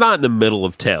 like, it's not in the middle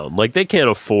of town. Like, they can't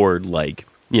afford, like,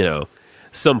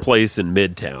 some place in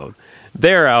Midtown.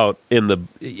 They're out not in the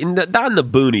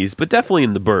boonies, but definitely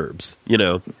in the burbs,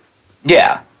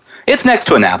 Yeah. It's next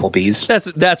to an Applebee's.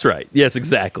 That's right. Yes,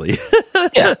 exactly.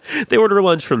 Yeah. They order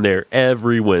lunch from there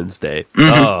every Wednesday.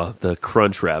 Oh, the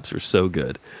crunch wraps are so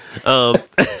good.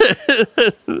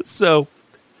 So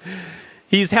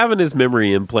he's having his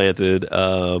memory implanted,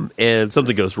 and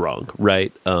something goes wrong,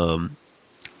 right? And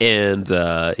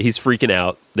he's freaking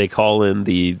out. They call in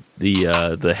the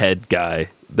head guy,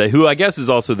 who I guess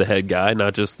is also the head guy,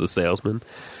 not just the salesman.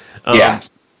 Yeah.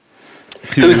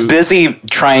 Who's busy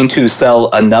trying to sell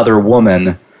another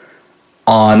woman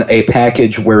on a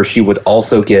package where she would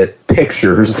also get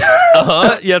pictures.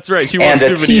 Yeah, that's right. She wants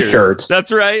and a souvenirs. T-shirt.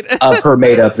 That's right. Of her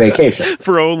made-up vacation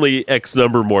for only X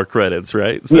number more credits,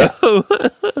 right? So. Yeah.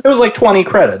 It was like 20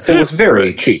 credits. It was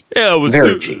very cheap. Yeah, it was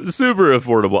very cheap. Super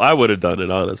affordable. I would have done it,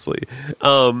 honestly.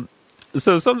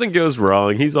 So something goes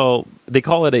wrong. They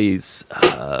call it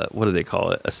what do they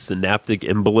call it? A synaptic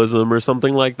embolism or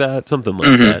something like that. Something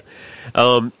like that.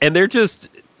 And they're just,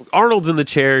 Arnold's in the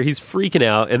chair. He's freaking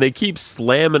out, and they keep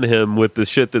slamming him with the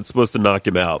shit that's supposed to knock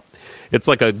him out. It's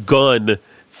like a gun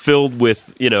filled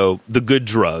with, the good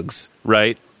drugs,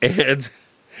 right? And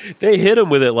They hit him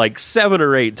with it like 7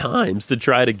 or 8 times to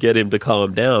try to get him to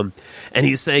calm down. And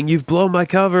he's saying, "You've blown my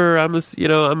cover. I'm a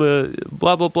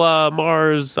blah, blah, blah,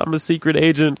 Mars. I'm a secret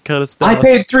agent," kind of stuff. I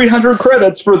paid 300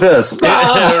 credits for this.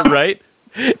 Right?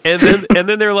 And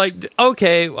then they're like,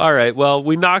 "Okay, all right, well,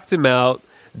 we knocked him out.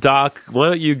 Doc, why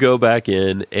don't you go back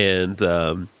in and,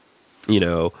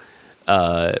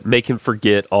 make him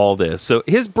forget all this." So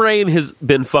his brain has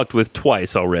been fucked with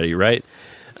twice already, right?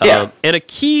 Yeah. And a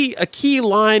key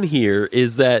line here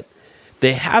is that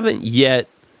they haven't yet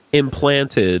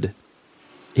implanted.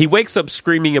 He wakes up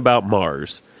screaming about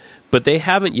Mars, but they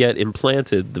haven't yet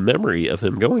implanted the memory of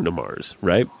him going to Mars,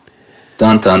 right?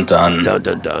 Dun dun dun. Dun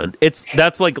dun dun.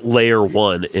 That's like layer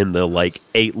 1 in the like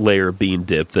 8-layer bean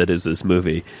dip that is this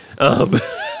movie.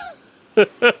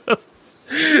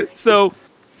 So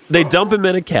they dump him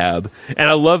in a cab, and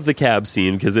I love the cab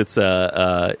scene because it's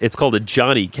called a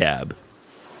Johnny cab.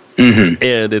 Mm-hmm.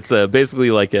 And it's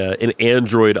basically like an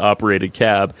Android operated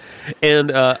cab.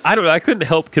 And I don't know, I couldn't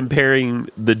help comparing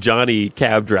the Johnny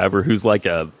cab driver, who's like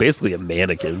basically a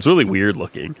mannequin. It's really weird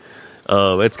looking.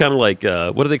 It's kind of like,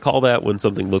 what do they call that when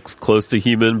something looks close to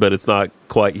human, but it's not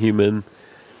quite human?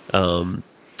 Everyone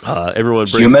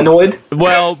brings humanoid?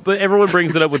 But everyone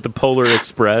brings it up with the Polar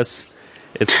Express.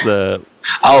 It's the...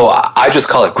 Oh, I just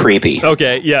call it creepy.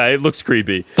 Okay, yeah, it looks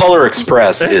creepy. Polar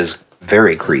Express is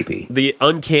very creepy. The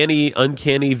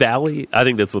uncanny valley, I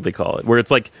think that's what they call it, where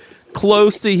it's like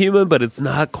close to human, but it's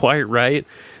not quite right.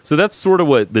 So that's sort of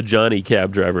what the Johnny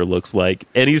cab driver looks like.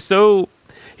 And he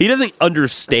doesn't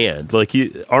understand. Like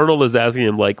Arnold is asking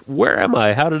him, like, "Where am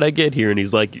I? How did I get here?" And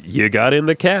he's like, "You got in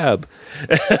the cab."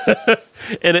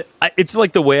 And it's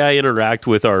like the way I interact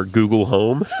with our Google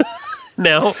Home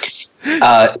now.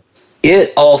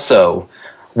 It also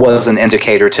was an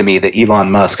indicator to me that Elon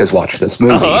Musk has watched this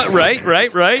movie.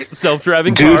 Right.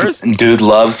 Self-driving cars. Dude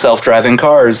loves self-driving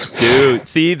cars. Dude,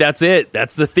 see, that's it.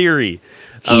 That's the theory.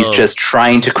 He's just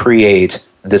trying to create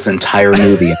this entire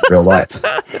movie in real life.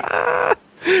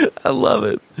 I love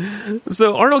it.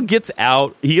 So Arnold gets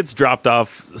out. He gets dropped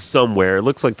off somewhere. It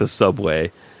looks like the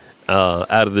subway,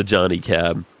 out of the Johnny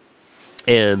cab,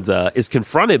 and is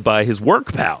confronted by his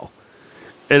work pal.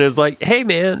 And is like, "Hey,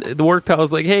 man," the work pal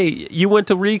is like, "Hey, you went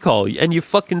to recall and you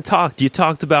fucking talked. You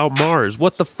talked about Mars.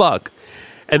 What the fuck?"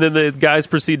 And then the guys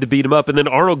proceed to beat him up. And then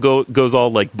Arnold goes all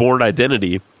like Bourne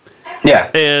Identity. Yeah.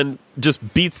 And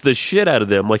just beats the shit out of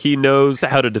them. Like he knows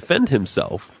how to defend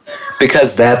himself.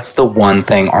 Because that's the one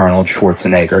thing Arnold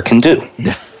Schwarzenegger can do.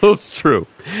 That's true.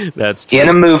 That's true. In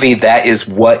a movie, that is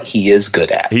what he is good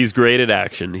at. He's great at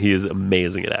action. He is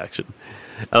amazing at action.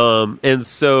 And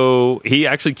so he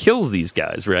actually kills these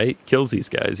guys, right? Kills these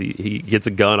guys. He gets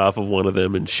a gun off of one of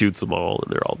them and shoots them all,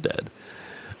 and they're all dead.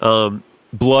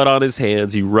 Blood on his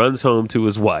hands. He runs home to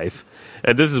his wife.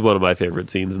 And this is one of my favorite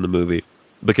scenes in the movie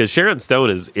because Sharon Stone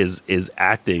is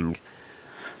acting.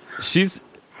 She's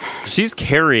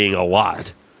carrying a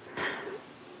lot.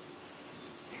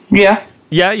 Yeah.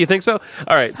 Yeah, you think so?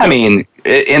 All right. So, I mean,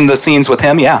 in the scenes with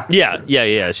him, yeah. Yeah.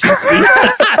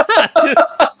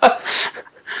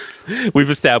 We've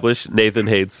established Nathan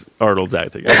hates Arnold's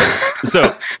acting. Okay.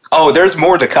 So, there's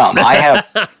more to come. I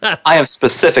have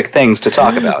specific things to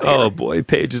talk about here. Oh boy,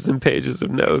 pages and pages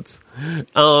of notes.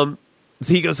 So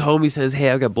he goes home. He says, "Hey,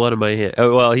 I've got blood in my hand."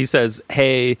 He says,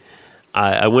 "Hey,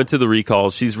 I went to the recall.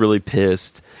 She's really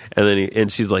pissed." And then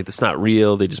she's like, "That's not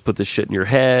real. They just put this shit in your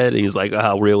head." And he's like,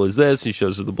 "How real is this?" He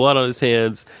shows her the blood on his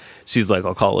hands. She's like,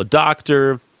 "I'll call a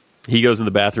doctor." He goes in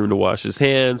the bathroom to wash his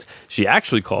hands. She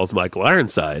actually calls Michael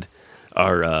Ironside,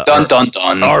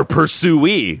 our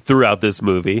pursuee throughout this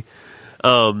movie.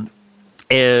 And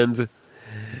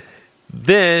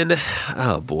then,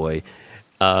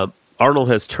 Arnold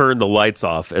has turned the lights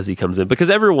off as he comes in because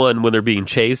everyone, when they're being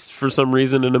chased for some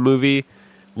reason in a movie,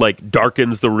 like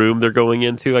darkens the room they're going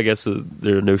into. I guess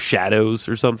there are no shadows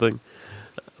or something.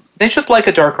 They just like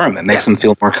a dark room. It makes them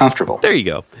feel more comfortable. There you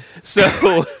go.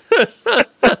 So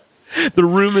the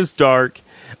room is dark.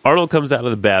 Arnold comes out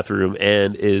of the bathroom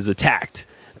and is attacked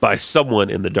by someone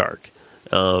in the dark.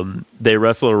 They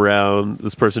wrestle around.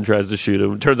 This person tries to shoot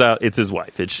him. Turns out it's his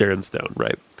wife. It's Sharon Stone,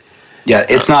 right? Yeah,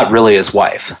 it's not really his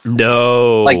wife.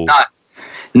 No. Like,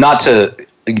 not to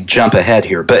jump ahead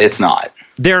here, but it's not.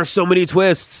 There are so many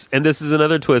twists, and this is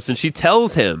another twist. And she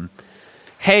tells him,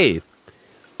 "Hey,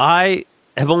 I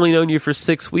have only known you for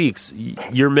 6 weeks.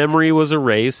 Your memory was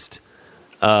erased.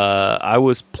 I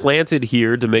was planted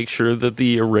here to make sure that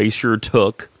the erasure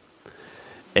took.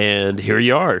 And here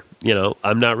you are. You know,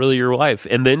 I'm not really your wife."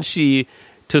 And then she,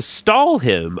 to stall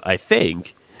him, I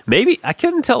think, maybe, I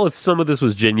couldn't tell if some of this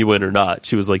was genuine or not.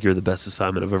 She was like, "You're the best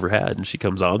assignment I've ever had." And she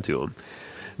comes on to him.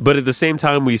 But at the same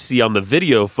time, we see on the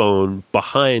video phone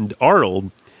behind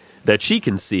Arnold that she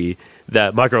can see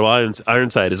that Michael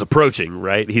Ironside is approaching,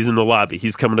 right? He's in the lobby.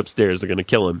 He's coming upstairs. They're going to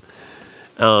kill him.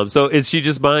 So is she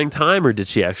just buying time, or did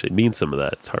she actually mean some of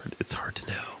that? It's hard to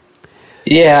know.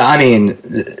 Yeah, I mean,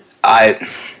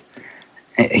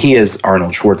 he is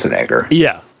Arnold Schwarzenegger.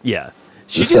 Yeah.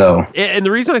 So, and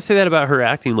the reason I say that about her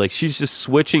acting, like, she's just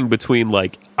switching between,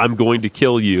 like, I'm going to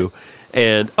kill you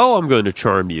and, oh, I'm going to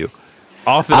charm you,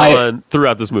 off and on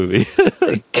throughout this movie.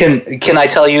 Can I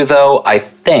tell you, though, I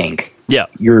think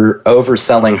you're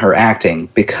overselling her acting,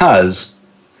 because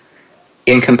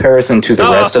in comparison to the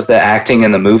rest of the acting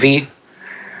in the movie,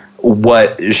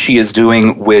 what she is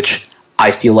doing, which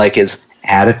I feel like is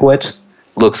adequate,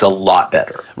 looks a lot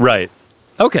better. Right.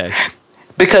 Okay.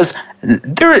 Because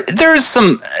there's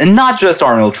some, not just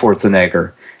Arnold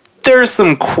Schwarzenegger, there's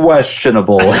some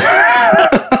questionable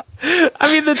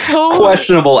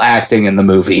questionable acting in the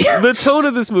movie. The tone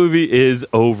of this movie is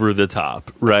over the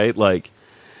top, right? Like,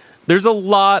 there's a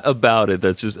lot about it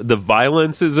that's just, the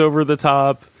violence is over the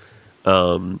top.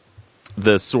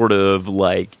 The sort of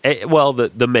like, well,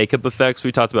 the makeup effects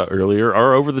we talked about earlier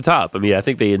are over the top. I mean, I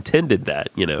think they intended that,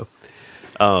 you know.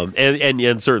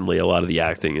 And certainly a lot of the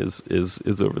acting is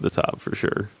over the top for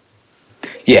sure.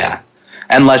 Yeah.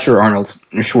 Unless you're Arnold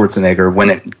Schwarzenegger, when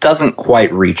it doesn't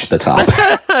quite reach the top.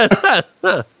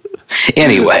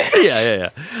 Anyway. Yeah.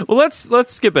 Well,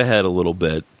 let's skip ahead a little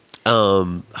bit.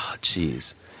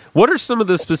 Geez. What are some of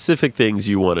the specific things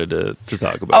you wanted to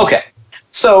talk about? Okay.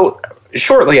 So,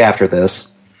 shortly after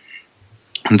this,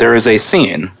 there is a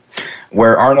scene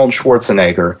where Arnold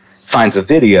Schwarzenegger finds a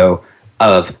video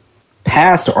of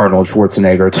past Arnold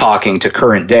Schwarzenegger talking to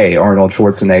current day Arnold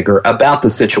Schwarzenegger about the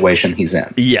situation he's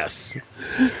in. Yes.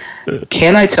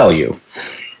 Can I tell you,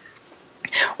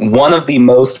 one of the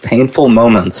most painful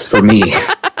moments for me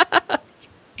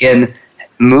in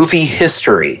movie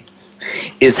history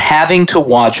is having to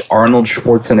watch Arnold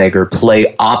Schwarzenegger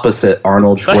play opposite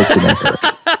Arnold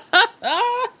Schwarzenegger.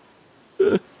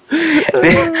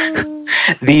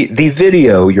 The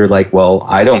video, you're like, well,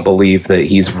 I don't believe that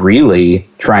he's really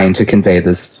trying to convey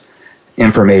this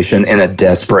information in a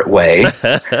desperate way.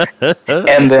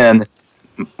 And then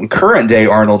current day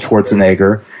Arnold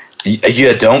Schwarzenegger,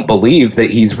 you don't believe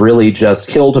that he's really just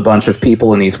killed a bunch of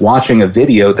people, and he's watching a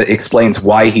video that explains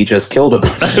why he just killed a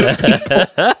bunch of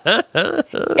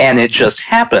people. And it just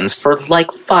happens for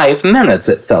like 5 minutes,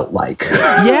 it felt like.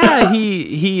 Yeah,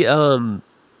 he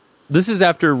this is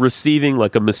after receiving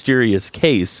like a mysterious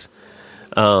case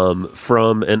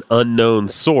from an unknown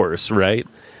source, right?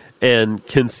 And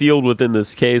concealed within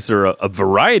this case are a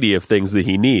variety of things that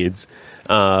he needs.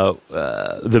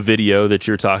 The video that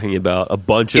you're talking about, a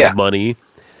bunch of money,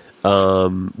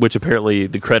 which apparently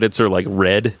the credits are like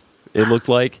red, it looked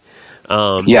like.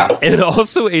 And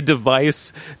also a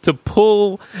device to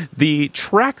pull the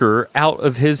tracker out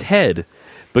of his head.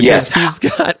 Because he's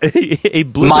got a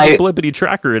blippity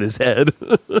tracker in his head.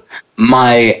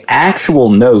 My actual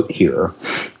note here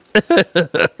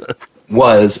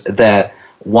was that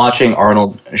watching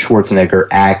Arnold Schwarzenegger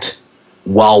act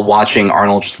while watching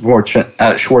Arnold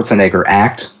Schwarzenegger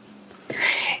act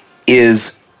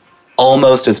is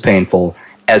almost as painful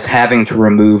as having to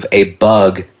remove a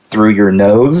bug through your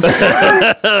nose with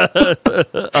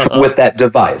that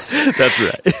device. That's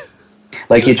right.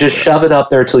 Like, you just shove it up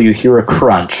there till you hear a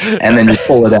crunch, and then you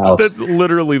pull it out. That's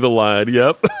literally the line,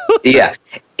 yep. Yeah,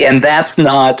 and that's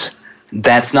not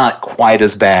quite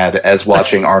as bad as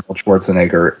watching Arnold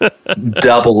Schwarzenegger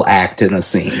double act in a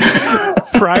scene.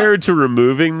 Prior to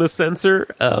removing the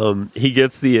sensor, he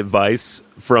gets the advice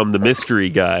from the mystery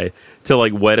guy to,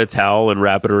 like, wet a towel and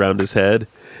wrap it around his head.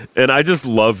 And I just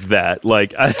loved that.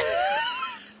 Like,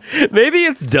 maybe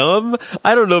it's dumb.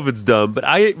 I don't know if it's dumb, but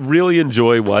I really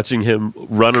enjoy watching him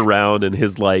run around in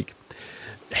his, like,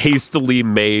 hastily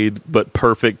made but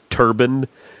perfect turban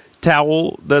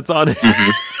towel that's on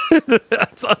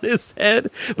that's on his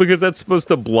head, because that's supposed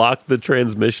to block the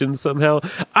transmission somehow.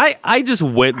 I just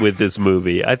went with this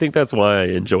movie. I think that's why I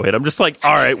enjoy it. I'm just like,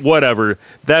 all right, whatever.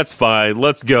 That's fine.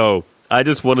 Let's go. I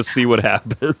just want to see what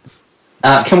happens.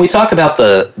 Can we talk about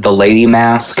the lady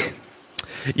mask?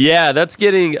 Yeah, that's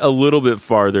getting a little bit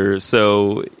farther.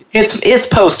 So it's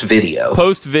post video.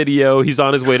 Post video. He's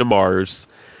on his way to Mars,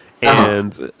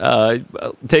 and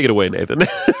take it away, Nathan.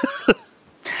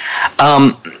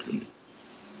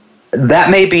 That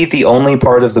may be the only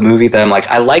part of the movie that I'm like,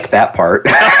 I like that part.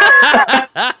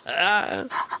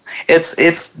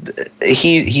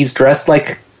 He's dressed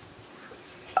like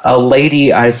a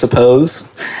lady, I suppose.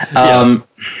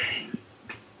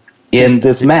 In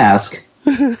this mask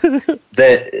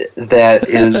that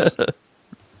is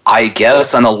I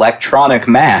guess an electronic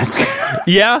mask.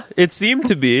 Yeah, it seemed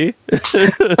to be.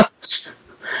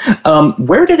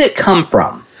 Where did it come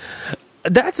from?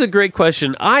 That's a great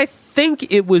question. I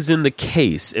think it was in the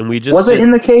case, and we just was it in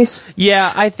the case?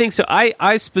 Yeah, I think so.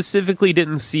 I specifically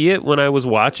didn't see it when I was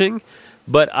watching,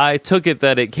 but I took it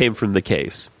that it came from the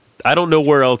case. I don't know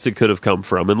where else it could have come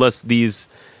from, unless these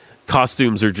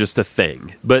costumes are just a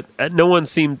thing. But everyone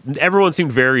seemed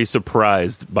very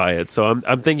surprised by it. So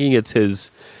I'm thinking it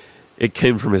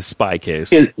came from his spy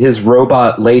case. His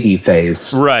robot lady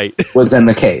face, right, was in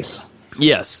the case.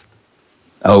 Yes.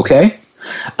 Okay.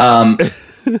 I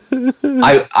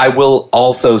will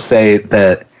also say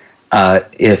that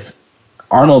if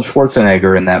Arnold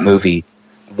Schwarzenegger in that movie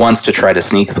wants to try to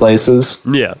sneak places,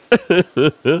 yeah,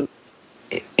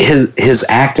 his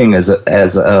acting as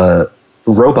a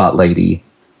robot lady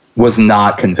was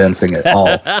not convincing at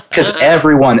all, because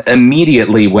everyone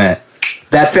immediately went,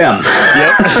 "That's him."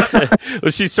 Yep.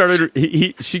 Well, she started.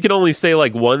 She could only say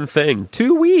like one thing,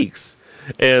 2 weeks.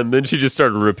 And then she just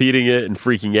started repeating it and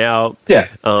freaking out. Yeah.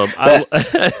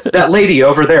 That lady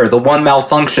over there, the one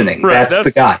malfunctioning, right, that's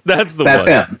the guy. That's one.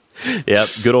 Him. Yep.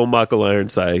 Good old Michael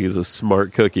Ironside. He's a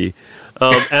smart cookie.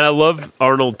 And I love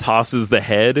Arnold tosses the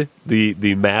head,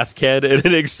 the mask head, and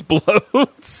it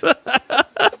explodes.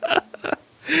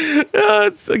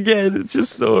 It's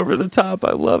just so over the top.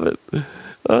 I love it.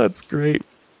 Oh, it's great.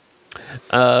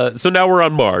 So now we're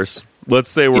on Mars.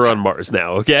 Let's say we're on Mars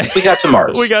now, okay? We got to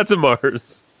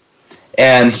Mars.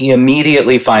 And he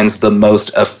immediately finds the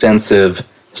most offensive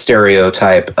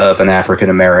stereotype of an African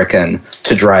American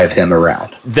to drive him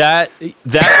around. That is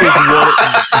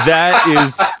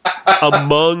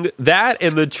among that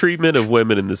and the treatment of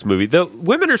women in this movie. The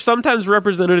women are sometimes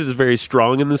represented as very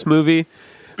strong in this movie,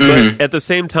 but at the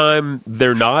same time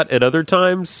they're not at other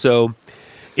times. So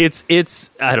it's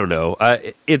I don't know.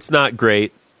 It's not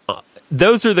great.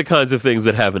 Those are the kinds of things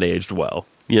that haven't aged well.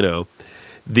 You know,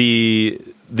 the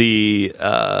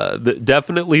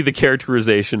definitely the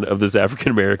characterization of this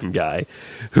African American guy,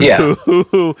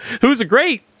 who's a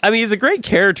great. I mean, he's a great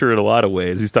character in a lot of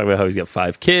ways. He's talking about how he's got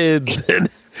 5 kids and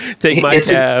take my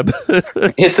cab.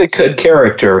 It's a good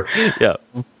character. Yeah,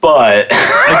 but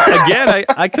again,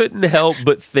 I couldn't help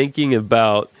but thinking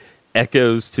about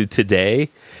echoes to today,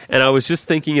 and I was just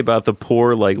thinking about the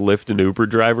poor like Lyft and Uber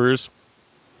drivers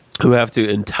who have to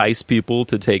entice people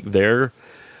to take their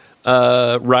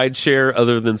ride share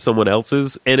other than someone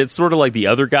else's. And it's sort of like the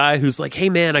other guy who's like, hey,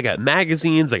 man, I got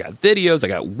magazines, I got videos, I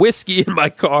got whiskey in my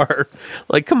car.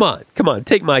 Like, come on,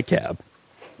 take my cab.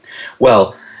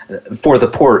 Well, for the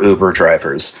poor Uber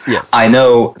drivers, yes. I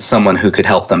know someone who could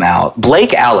help them out.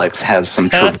 Blake Alex has some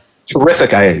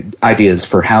terrific ideas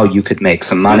for how you could make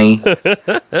some money.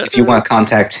 If you want to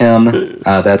contact him,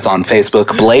 that's on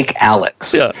Facebook, Blake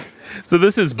Alex. Yeah. So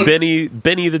this is Benny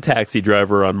the taxi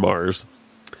driver on Mars.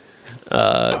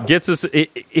 Gets us.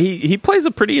 He plays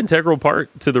a pretty integral part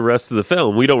to the rest of the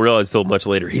film. We don't realize till much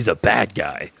later he's a bad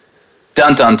guy.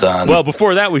 Dun dun dun. Well,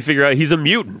 before that we figure out he's a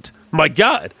mutant. My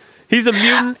God, he's a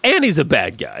mutant and he's a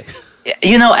bad guy.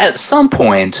 You know, at some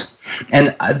point,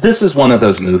 and this is one of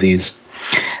those movies.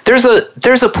 There's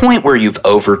a point where you've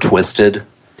over twisted.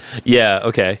 Yeah.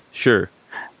 Okay. Sure.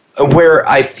 Where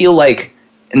I feel like.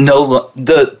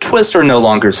 The twists are no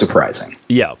longer surprising.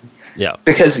 Yeah.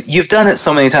 Because you've done it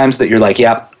so many times that you're like,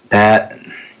 yep, that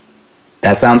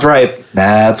sounds right.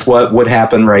 That's what would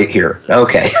happen right here.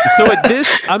 Okay. So at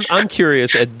this, I'm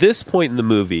curious. At this point in the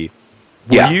movie,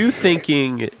 were you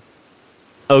thinking,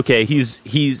 okay, he's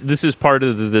this is part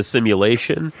of the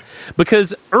simulation?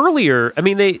 Because earlier, I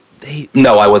mean, they.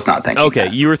 No, I was not thinking. Okay,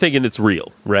 that. You were thinking it's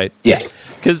real, right? Yeah.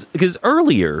 Because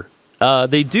earlier,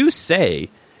 they do say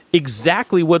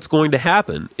exactly what's going to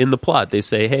happen in the plot. They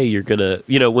say, hey, you're gonna,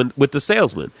 with the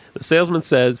salesman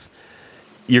says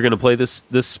you're gonna play this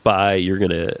spy, you're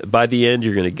gonna, by the end,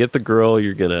 you're gonna get the girl,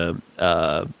 you're gonna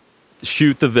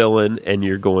shoot the villain, and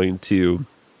you're going to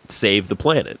save the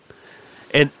planet.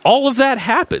 And all of that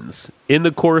happens in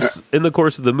the course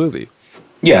of the movie.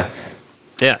 Yeah.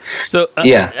 So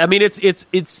I mean,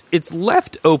 it's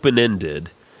left open-ended.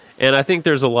 And I think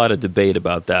there's a lot of debate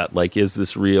about that. Like, is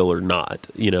this real or not?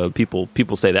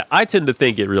 People say that. I tend to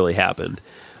think it really happened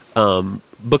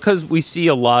because we see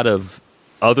a lot of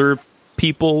other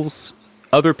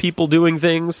people doing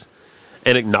things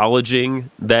and acknowledging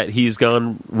that he's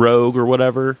gone rogue or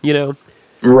whatever.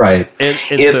 Right.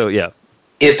 And so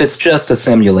if it's just a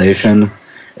simulation.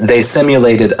 They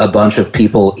simulated a bunch of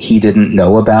people he didn't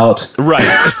know about. Right.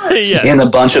 Yes. In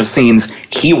a bunch of scenes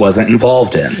he wasn't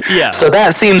involved in. Yeah. So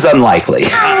that seems unlikely.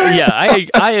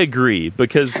 I agree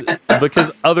because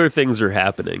other things are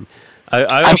happening.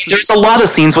 I mean, there's a lot of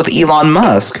scenes with Elon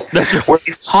Musk where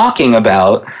he's talking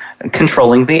about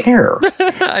controlling the air.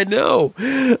 I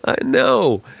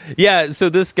know. Yeah, so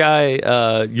this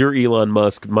guy, you're Elon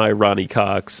Musk, my Ronnie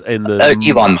Cox. In the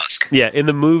Elon Musk. Yeah, in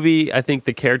the movie, I think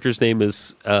the character's name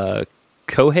is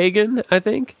Cohagen, I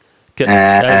think.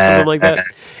 Something like that.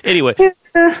 Anyway.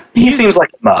 He seems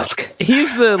like Musk.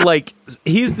 He's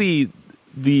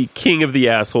the king of the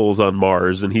assholes on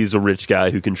Mars, and he's a rich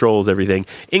guy who controls everything,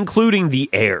 including the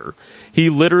air. He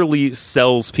literally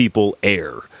sells people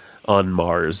air on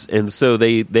Mars, and so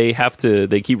they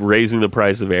keep raising the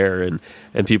price of air, and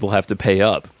people have to pay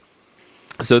up.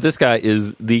 So this guy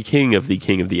is the king of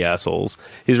the assholes.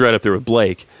 He's right up there with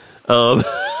Blake, and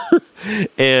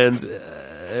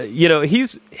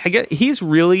he's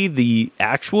really the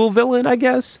actual villain, I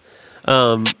guess.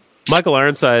 Michael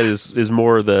Ironside is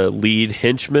more the lead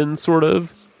henchman, sort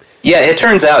of. Yeah, it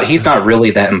turns out he's not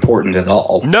really that important at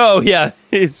all. No, yeah,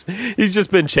 he's just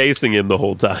been chasing him the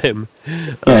whole time.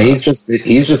 Yeah, he's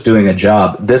just doing a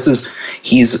job.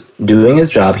 He's doing his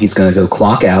job. He's going to go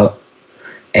clock out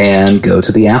and go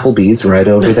to the Applebee's right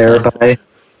over there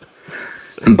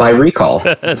by Recall.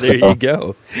 There you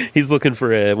go. He's looking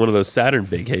for one of those Saturn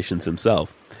vacations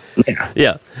himself.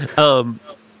 Yeah.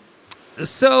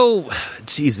 So,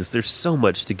 Jesus, there's so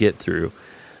much to get through.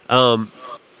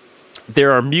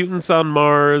 There are mutants on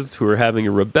Mars who are having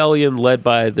a rebellion led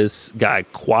by this guy,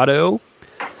 Quado,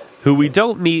 who we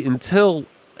don't meet until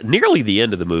nearly the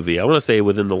end of the movie. I want to say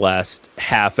within the last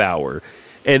half hour.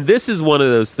 And this is one of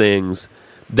those things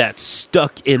that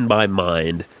stuck in my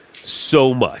mind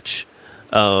so much.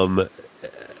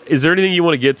 Is there anything you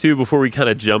want to get to before we kind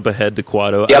of jump ahead to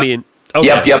Quado? Yep. I mean,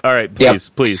 okay. Yep. All right,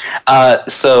 please.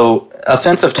 So,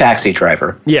 offensive taxi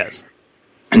driver. Yes.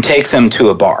 And takes him to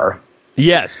a bar.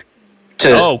 Yes.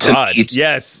 To meet,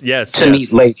 yes. To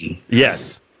meet lady.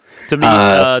 Yes. To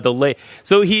meet the lady.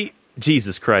 So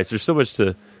Jesus Christ, there's so much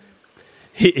to...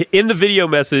 in the video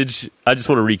message, I just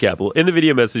want to recap. In the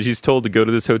video message, he's told to go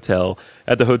to this hotel.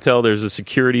 At the hotel, there's a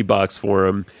security box for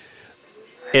him.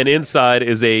 And inside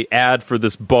is a ad for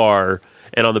this bar.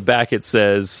 And on the back it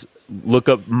says, look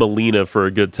up Melina for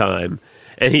a good time.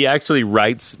 And he actually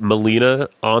writes Melina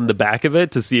on the back of it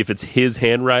to see if it's his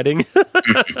handwriting.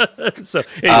 So,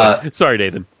 anyway, sorry,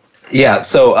 Nathan. Yeah,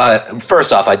 so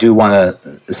first off, I do want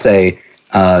to say,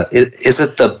 is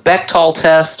it the Bechdel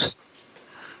test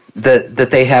that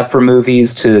they have for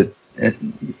movies to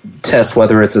test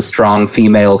whether it's a strong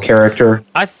female character?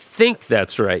 I think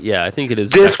that's right. Yeah, I think it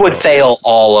is. This would fail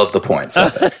all of the points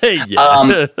of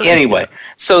it. Anyway,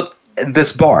 so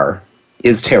this bar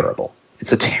is terrible.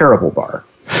 It's a terrible bar.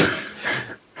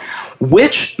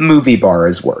 Which movie bar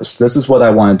is worse? This is what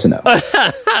I wanted to know.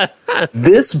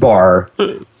 This bar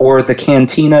or the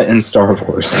cantina in Star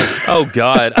Wars? Oh,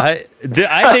 God. I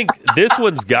think this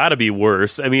one's got to be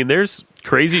worse. I mean, there's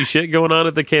crazy shit going on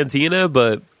at the cantina,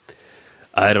 but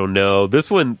I don't know.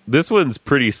 This one's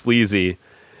pretty sleazy.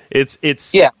 It's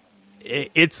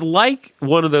like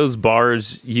one of those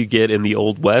bars you get in the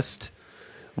Old West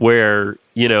where,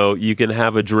 you can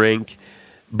have a drink,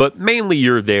 but mainly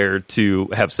you're there to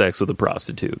have sex with a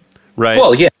prostitute, right?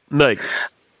 Well, yeah.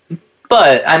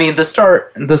 But I mean, the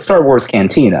Star Wars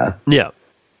cantina. Yeah.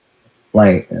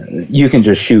 You can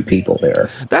just shoot people there.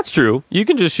 That's true. You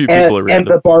can just shoot people around. And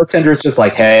the bartender's just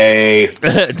like, hey.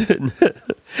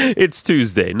 It's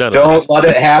Tuesday. Don't let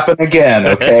it happen again,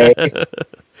 okay?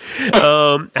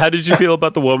 How did you feel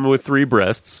about the woman with 3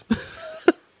 breasts?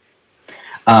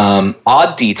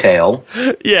 Odd detail.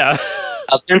 Yeah.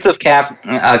 Offensive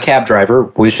cab driver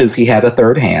wishes he had a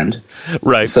third hand.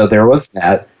 Right. So there was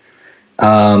that.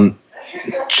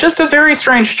 Just a very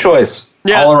strange choice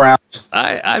all around.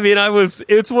 I mean,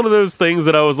 it's one of those things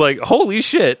that I was like, holy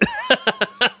shit.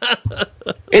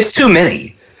 It's too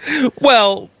many.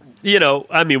 Well,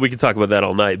 I mean, we could talk about that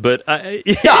all night, but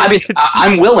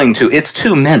I'm willing to. It's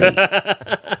too many.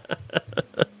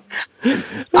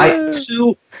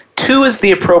 Two is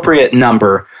the appropriate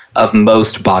number of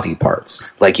most body parts.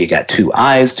 Like you got 2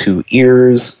 eyes, 2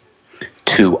 ears,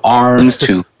 2 arms,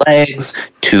 2 legs,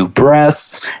 2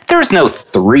 breasts. There's no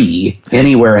 3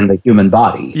 anywhere in the human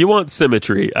body. You want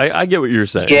symmetry. I get what you're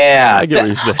saying. Yeah. I get what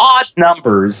you're saying. Odd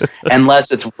numbers,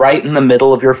 unless it's right in the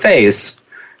middle of your face,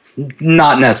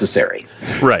 not necessary.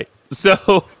 Right.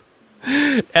 So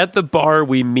at the bar,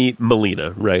 we meet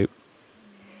Melina, right?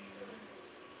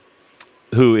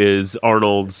 Who is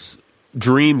Arnold's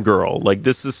dream girl. Like,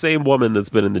 this is the same woman that's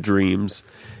been in the dreams.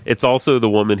 It's also the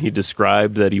woman he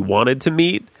described that he wanted to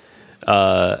meet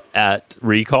at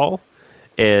Recall,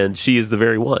 and she is the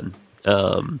very one.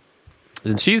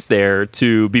 And she's there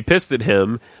to be pissed at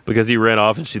him because he ran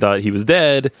off and she thought he was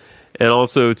dead, and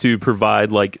also to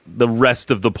provide like the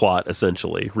rest of the plot,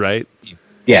 essentially, right?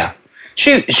 Yeah.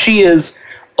 She is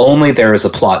only there as a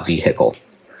plot vehicle.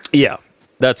 Yeah,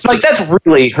 that's like that's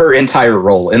really her entire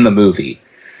role in the movie,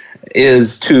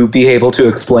 is to be able to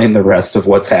explain the rest of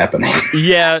what's happening.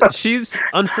 Yeah,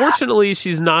 unfortunately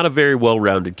she's not a very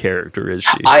well-rounded character, is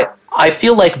she? I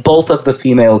feel like both of the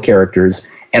female characters,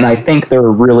 and I think there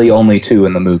are really only two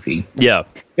in the movie. Yeah.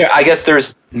 I guess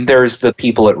there's the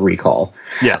people at Recall.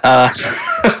 Yeah.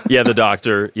 Yeah, the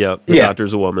doctor. Yeah, the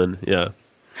doctor's a woman. Yeah.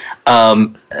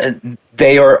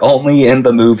 They are only in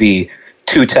the movie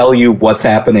to tell you what's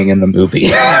happening in the movie.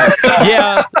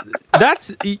 Yeah,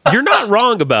 you're not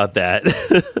wrong about that.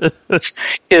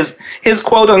 His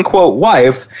quote unquote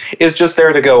wife is just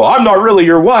there to go, I'm not really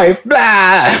your wife, blah,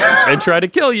 and try to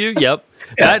kill you. Yep.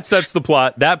 Yeah. That sets the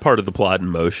plot, that part of the plot in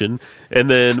motion. And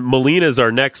then Melina's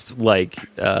our next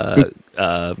goalpost,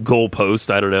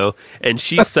 I don't know, and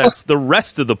she sets the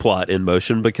rest of the plot in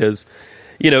motion because,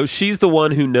 you know, she's the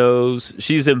one who knows,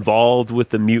 she's involved with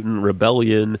the mutant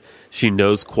rebellion. She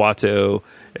knows Quato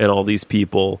and all these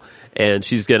people, and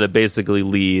she's going to basically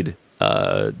lead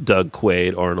Doug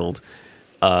Quaid, Arnold,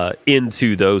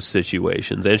 into those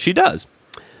situations. And she does,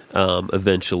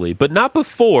 eventually. But not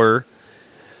before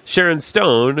Sharon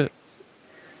Stone,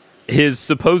 his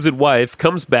supposed wife,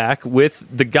 comes back with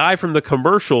the guy from the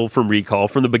commercial from Recall,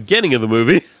 from the beginning of the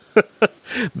movie.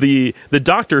 the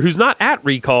doctor who's not at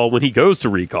Recall when he goes to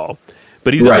Recall,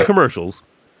 but he's in the commercials,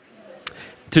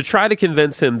 to try to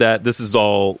convince him that this is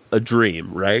all a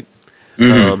dream, right?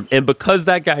 Mm-hmm. And because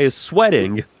that guy is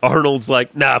sweating, Arnold's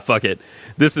like, nah, fuck it.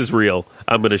 This is real.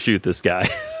 I'm going to shoot this guy.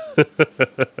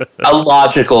 A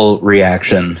logical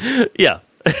reaction. Yeah.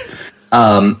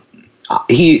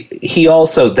 He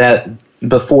also, that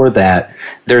before that,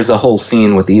 there's a whole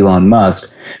scene with Elon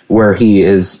Musk where he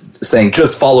is saying,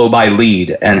 just follow my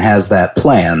lead, and has that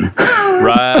plan.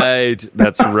 Right.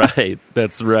 That's right.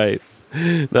 That's right.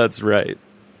 That's right.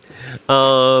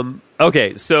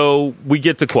 Okay, so we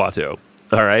get to Quato.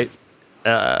 All right.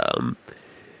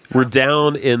 We're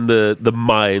down in the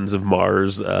mines of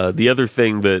Mars. The other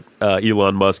thing that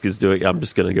Elon Musk is doing, I'm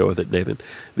just going to go with it, Nathan.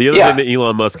 The other thing that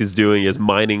Elon Musk is doing is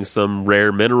mining some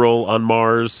rare mineral on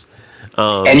Mars.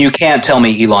 And you can't tell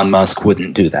me Elon Musk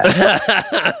wouldn't do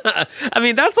that. I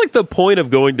mean, that's like the point of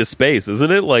going to space,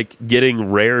 isn't it? Like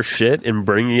getting rare shit and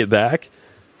bringing it back.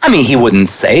 I mean, he wouldn't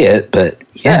say it, but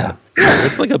yeah.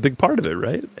 It's like a big part of it,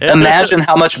 right? Imagine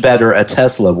how much better a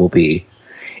Tesla will be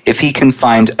if he can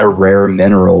find a rare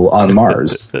mineral on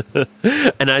Mars.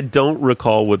 And I don't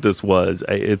recall what this was.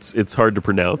 It's hard to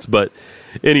pronounce. But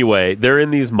anyway, they're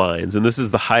in these mines, and this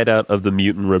is the hideout of the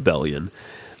Mutant Rebellion,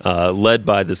 led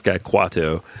by this guy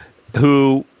Quato,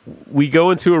 who we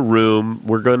go into a room.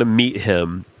 We're going to meet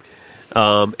him.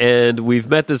 And we've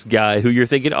met this guy who you're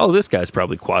thinking, oh, this guy's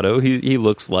probably Quato. He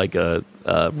looks like a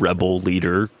rebel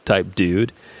leader type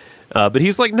dude. But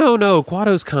he's like, no,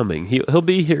 Quato's coming. He'll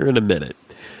be here in a minute.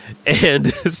 And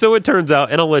so it turns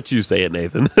out, and I'll let you say it,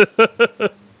 Nathan.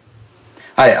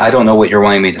 I don't know what you're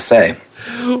wanting me to say.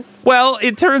 Well,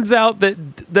 it turns out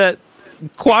that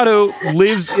Quato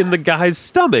lives in the guy's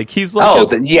stomach. He's like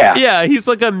he's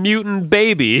like a mutant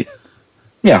baby.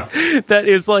 Yeah. That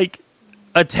is like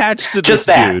attached to just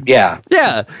this that, dude. Yeah.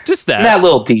 Yeah, just that. That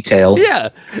little detail. Yeah.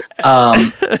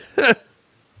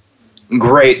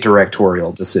 Great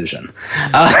directorial decision.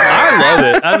 I love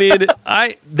it. I mean,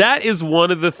 that is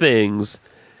one of the things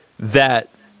that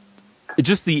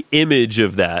just the image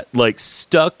of that like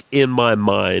stuck in my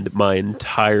mind my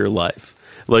entire life.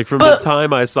 Like from the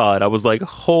time I saw it, I was like,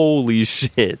 holy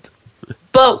shit.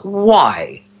 But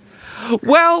why?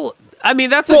 Well, I mean,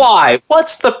 that's why.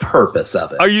 What's the purpose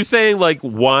of it? Are you saying like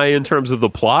why in terms of the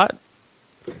plot?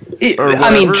 I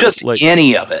mean, just like,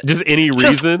 any of it. Just any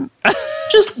reason?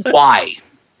 Just why?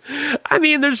 I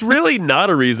mean, there's really not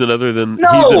a reason other than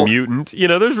he's a mutant. You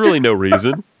know, there's really no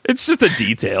reason. It's just a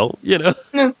detail, you know?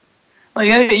 Like,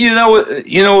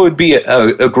 it would be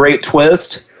a great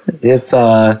twist if,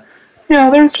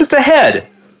 there's just a head.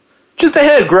 Just a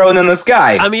head growing in the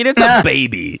sky. I mean, it's a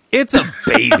baby. It's a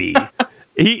baby.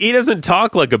 He doesn't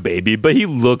talk like a baby, but he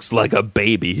looks like a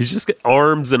baby. He's just got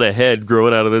arms and a head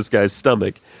growing out of this guy's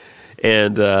stomach.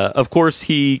 And, of course,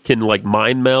 he can, like,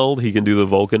 mind meld. He can do the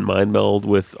Vulcan mind meld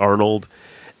with Arnold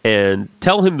and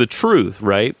tell him the truth,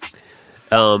 right?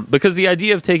 Because the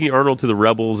idea of taking Arnold to the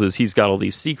rebels is he's got all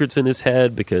these secrets in his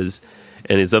head because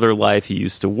in his other life he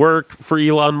used to work for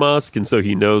Elon Musk, and so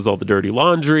he knows all the dirty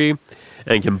laundry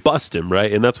and can bust him,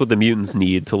 right? And that's what the mutants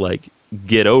need to, like,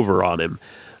 get over on him.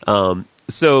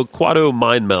 So Quato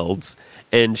mind melds,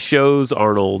 and shows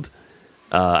Arnold.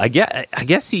 I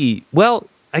guess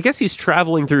he's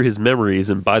traveling through his memories,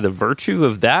 and by the virtue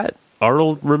of that,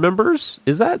 Arnold remembers.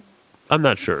 Is that? I'm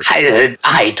not sure.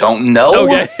 I don't know.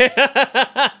 Okay.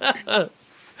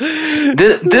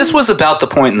 This was about the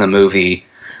point in the movie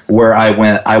where I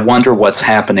went, I wonder what's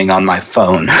happening on my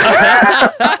phone. 'Cause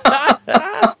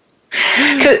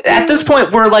at this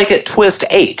point, we're like at twist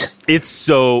 8.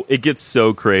 It gets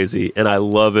so crazy, and I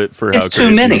love it for how it's crazy.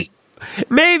 Too many.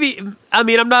 Maybe, I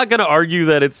mean, I'm not going to argue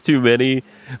that it's too many,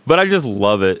 but I just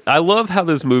love it. I love how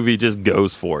this movie just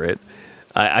goes for it.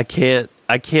 I can't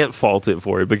fault it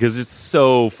for it because it's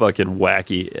so fucking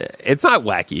wacky. It's not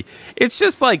wacky. It's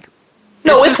just like...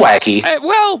 No, it's wacky.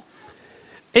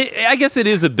 I guess it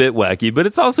is a bit wacky, but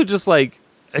it's also just like...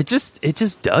 It just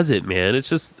does it, man. It's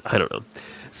just... I don't know.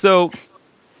 So,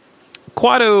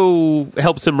 Quado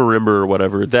helps him remember or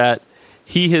whatever that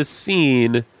he has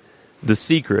seen the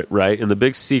secret, right? And the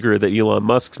big secret that Elon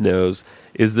Musk knows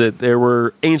is that there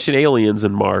were ancient aliens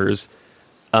in Mars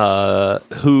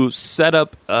who set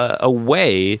up a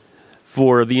way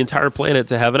for the entire planet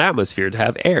to have an atmosphere, to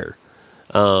have air.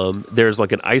 There's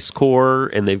like an ice core,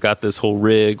 and they've got this whole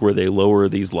rig where they lower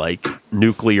these like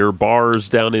nuclear bars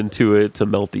down into it to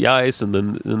melt the ice, and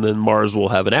then Mars will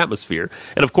have an atmosphere.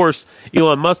 And of course,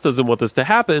 Elon Musk doesn't want this to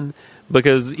happen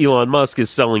because Elon Musk is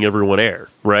selling everyone air,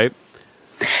 right?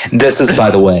 This is, by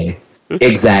the way,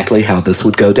 exactly how this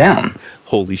would go down.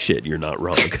 Holy shit, you're not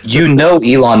wrong. You know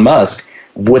Elon Musk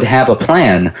would have a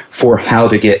plan for how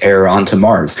to get air onto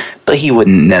Mars, but he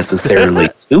wouldn't necessarily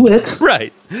do it.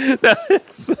 Right.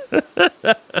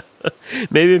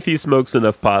 Maybe if he smokes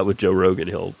enough pot with Joe Rogan,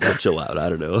 he'll chill out. I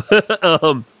don't know.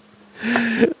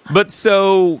 But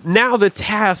so now the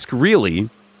task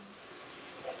really,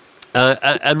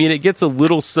 I mean, it gets a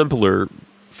little simpler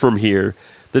from here.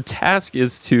 The task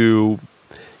is to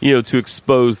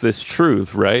expose this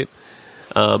truth, right?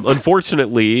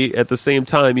 Unfortunately, at the same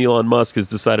time, Elon Musk has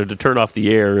decided to turn off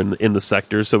the air in the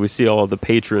sector, so we see all of the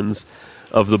patrons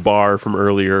of the bar from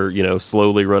earlier,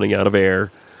 slowly running out of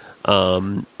air,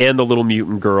 and the little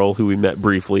mutant girl who we met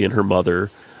briefly and her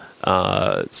mother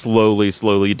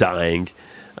slowly dying,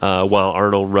 while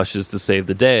Arnold rushes to save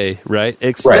the day, right?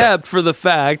 Except for the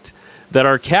fact that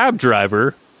our cab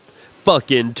driver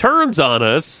fucking turns on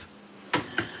us.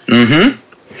 Mm-hmm.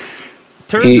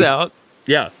 Turns out,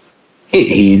 yeah.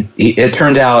 It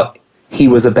turned out he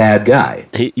was a bad guy.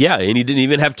 And he didn't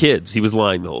even have kids. He was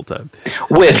lying the whole time.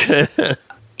 Which,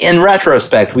 in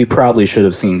retrospect, we probably should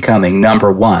have seen coming,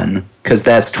 number 1, because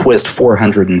that's twist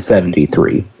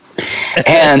 473.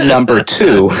 And number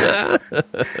 2,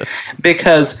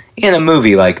 because in a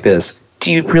movie like this,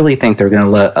 do you really think they're going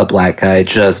to let a black guy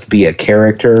just be a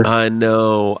character? I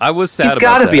know. I was sad about that. He's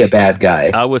got to be a bad guy.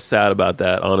 I was sad about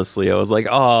that, honestly. I was like,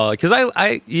 oh, because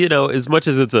I as much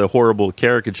as it's a horrible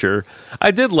caricature, I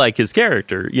did like his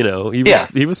character.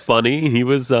 He was funny. He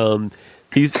was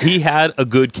he had a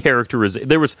good characterization.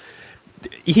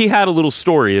 He had a little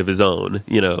story of his own,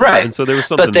 right? And so there was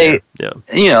something.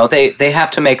 But they have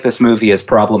to make this movie as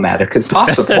problematic as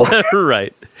possible,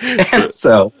 right? And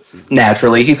so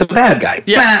naturally, he's a bad guy.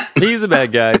 Yeah, he's a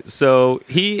bad guy. So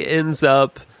he ends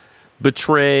up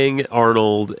betraying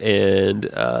Arnold, and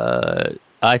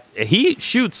he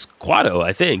shoots Quado,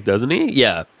 I think, doesn't he?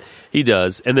 Yeah, he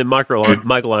does. And then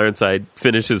Michael Ironside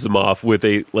finishes him off with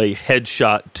a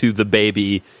headshot to the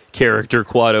baby character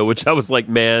Quado, which I was like,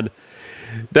 man.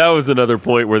 That was another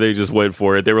point where they just went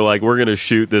for it. They were like, we're going to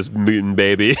shoot this mutant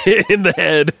baby in the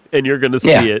head, and you're going to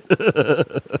see it.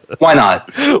 Why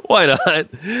not? Why not?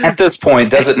 At this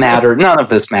point, does it matter? None of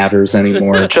this matters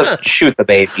anymore. Just shoot the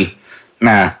baby.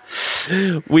 Nah.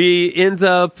 We end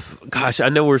up... Gosh, I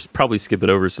know we're probably skipping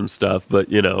over some stuff, but,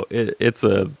 it's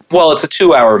a... Well, it's a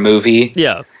 2-hour movie.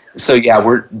 Yeah. So, yeah,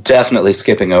 we're definitely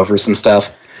skipping over some stuff.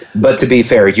 But to be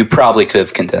fair, you probably could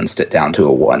have condensed it down to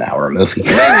a 1-hour movie.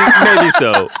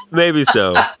 Maybe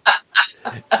so.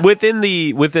 Within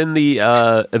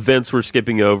the events we're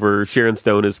skipping over, Sharon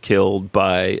Stone is killed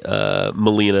by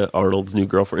Melina, Arnold's new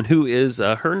girlfriend, who is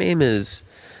her name is,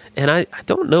 and I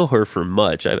don't know her from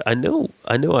much. I know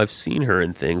I've seen her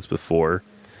in things before,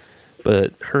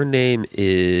 but her name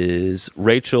is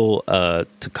Rachel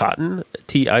Ticotin,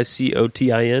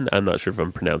 Ticotin. I'm not sure if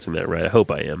I'm pronouncing that right. I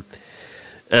hope I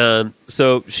am.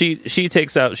 So she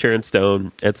takes out Sharon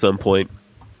Stone at some point.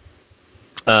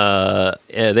 And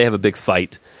they have a big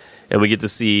fight, and we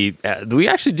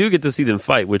actually do get to see them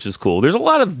fight, which is cool. There's a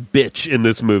lot of bitch in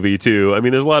this movie too. I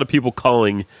mean, there's a lot of people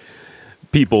calling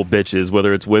people bitches,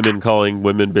 whether it's women calling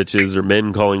women bitches or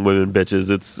men calling women bitches.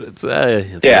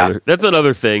 That's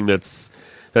another thing that's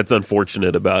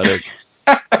unfortunate about it.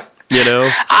 You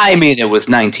know? I mean, it was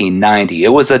 1990. It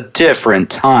was a different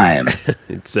time.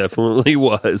 It definitely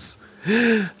was.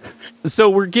 So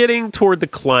we're getting toward the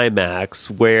climax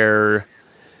where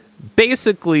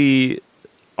basically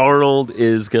Arnold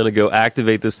is going to go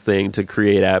activate this thing to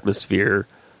create atmosphere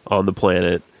on the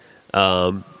planet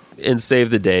and save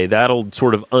the day. That'll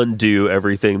sort of undo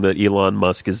everything that Elon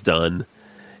Musk has done.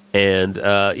 And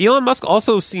Elon Musk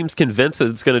also seems convinced that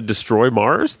it's going to destroy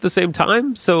Mars at the same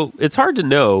time. So it's hard to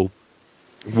know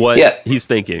what he's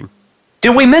thinking.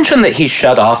 Did we mention that he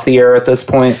shut off the air at this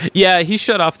point? Yeah, he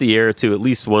shut off the air to at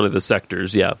least one of the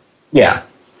sectors, yeah. Yeah.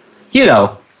 You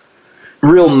know,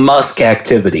 real Musk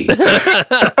activity.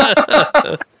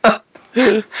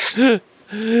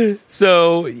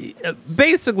 So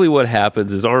basically what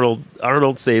happens is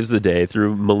Arnold saves the day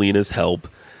through Melina's help.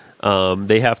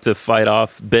 They have to fight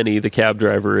off Benny, the cab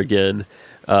driver, again,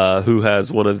 who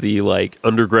has one of the like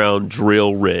underground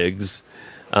drill rigs.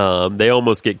 They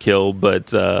almost get killed,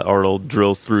 but Arnold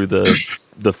drills through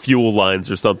the fuel lines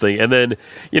or something. And then,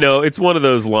 you know, it's one of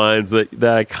those lines that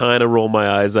I kind of roll my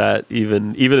eyes at,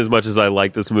 even as much as I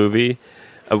like this movie.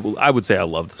 I would say I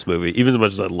love this movie, even as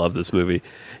much as I love this movie.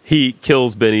 He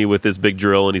kills Benny with this big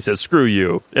drill, and he says, "Screw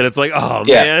you." And it's like, oh,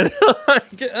 man.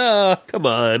 Come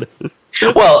on.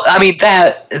 Well, I mean,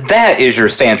 that is your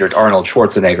standard Arnold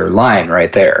Schwarzenegger line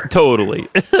right there. Totally.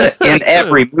 In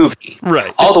every movie.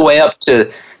 Right. All the way up to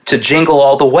Jingle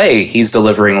All the Way, he's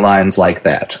delivering lines like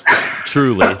that.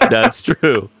 Truly. That's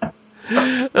true.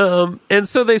 And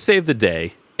so they save the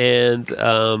day. And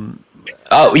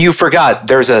oh, you forgot.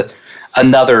 There's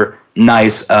another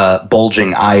nice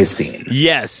bulging eye scene.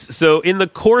 Yes. So in the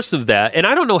course of that, and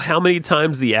I don't know how many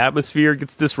times the atmosphere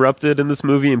gets disrupted in this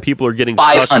movie and people are getting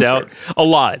sucked out. A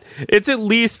lot. It's at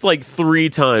least like 3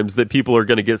 times that people are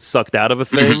going to get sucked out of a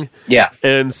thing. Yeah.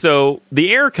 And so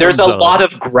the air comes There's a lot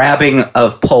of grabbing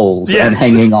of poles and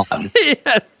hanging on.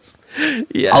 Yes.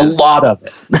 A lot of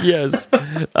it. Yes.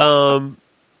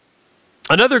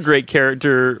 Another great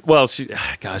character, well,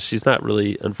 she's not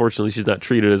really, unfortunately, she's not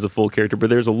treated as a full character, but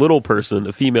there's a little person,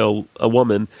 a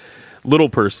woman, little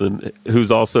person, who's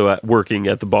also working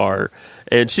at the bar,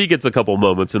 and she gets a couple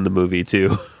moments in the movie,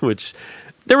 too, which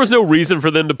there was no reason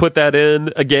for them to put that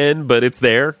in again, but it's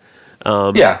there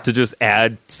to just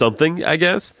add something, I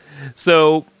guess.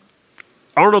 So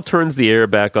Arnold turns the air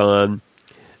back on.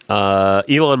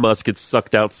 Elon Musk gets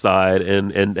sucked outside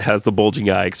and has the bulging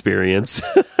eye experience.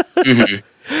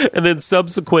 Mm-hmm. And then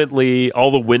subsequently, all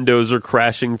the windows are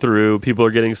crashing through. People are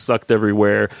getting sucked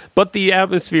everywhere. But the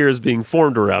atmosphere is being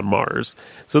formed around Mars.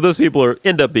 So those people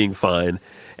end up being fine.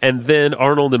 And then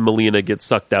Arnold and Melina get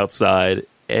sucked outside.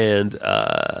 And,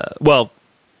 at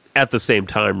the same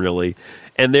time, really.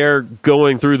 And they're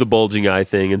going through the bulging eye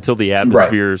thing until the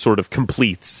atmosphere sort of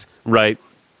completes, right?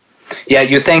 Yeah,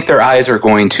 you think their eyes are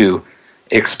going to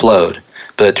explode,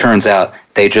 but it turns out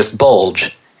they just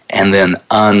bulge and then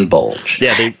unbulge.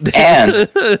 Yeah,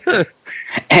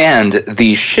 and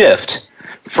the shift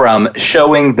from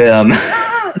showing them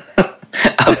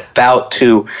about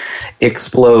to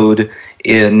explode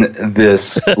in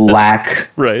this lack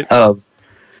of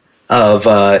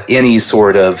any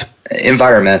sort of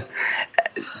environment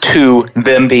to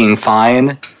them being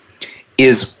fine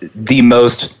is the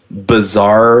most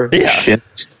bizarre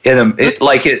shift in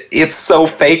it's so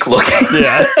fake looking.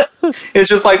 Yeah. It's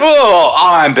just like, oh,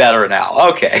 I'm better now.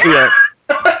 Okay. Yeah.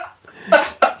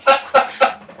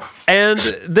 And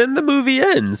then the movie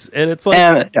ends, and it's like,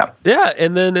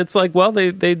 and then it's like, well,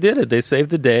 they did it. They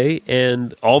saved the day,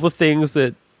 and all the things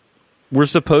that were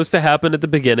supposed to happen at the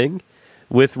beginning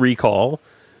with Recall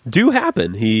do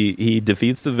happen. He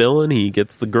defeats the villain, he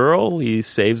gets the girl, he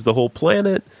saves the whole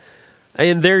planet.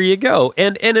 And there you go.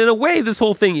 And in a way, this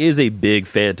whole thing is a big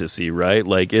fantasy, right?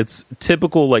 Like, it's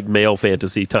typical, like, male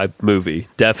fantasy type movie,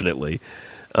 definitely.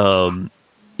 You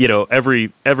know,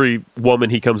 every woman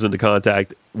he comes into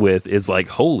contact with is like,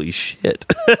 holy shit,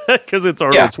 because it's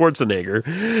Arnold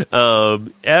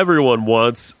Schwarzenegger. Everyone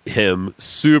wants him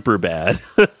super bad.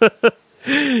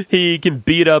 He can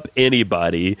beat up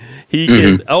anybody. He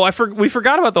can. Oh, we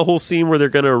forgot about the whole scene where they're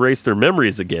going to erase their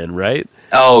memories again, right?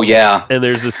 Oh yeah. And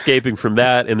there's escaping from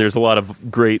that, and there's a lot of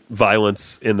great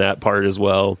violence in that part as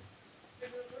well.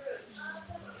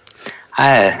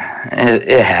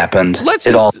 It happened.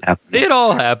 It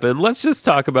all happened. Let's just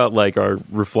talk about like our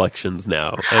reflections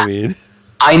now. I mean,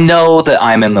 I know that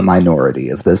I'm in the minority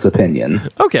of this opinion.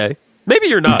 Okay, maybe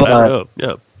you're not. I don't know.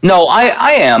 Yeah. No,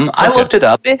 I am. Okay. I looked it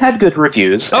up. It had good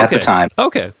reviews at the time.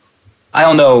 Okay. I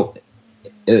don't know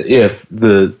if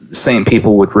the same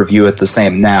people would review it the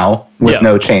same now with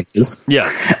no changes. Yeah.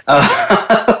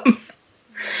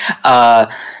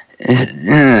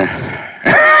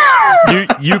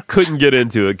 You couldn't get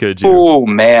into it, could you? Oh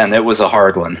man, it was a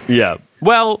hard one. Yeah.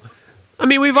 Well, I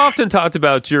mean, we've often talked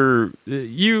about this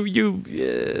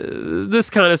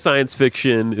kind of science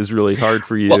fiction is really hard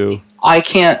for you. Well, I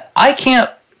can't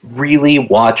really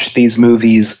watch these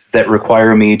movies that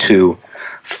require me to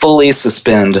fully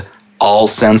suspend all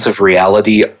sense of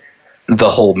reality the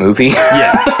whole movie.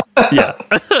 Yeah.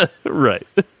 Right.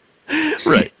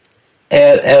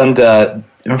 And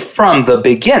from the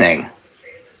beginning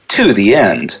to the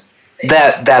end,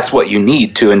 that's what you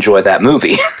need to enjoy that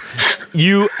movie.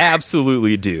 You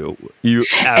absolutely do. You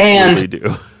absolutely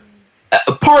do.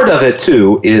 Part of it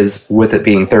too is with it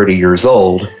being 30 years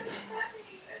old.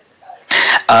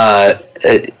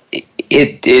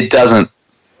 It doesn't.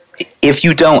 If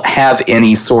you don't have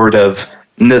any sort of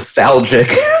nostalgic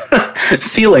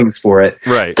feelings for it,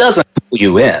 right, it doesn't pull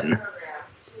you in.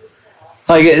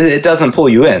 Like it doesn't pull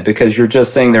you in because you're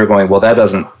just sitting there going, "Well,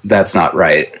 that's not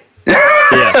right."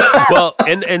 Yeah. Well,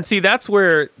 and see, that's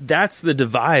the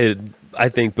divide, I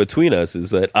think, between us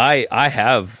is that I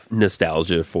have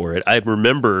nostalgia for it. I don't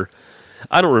remember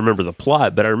the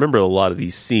plot, but I remember a lot of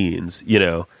these scenes,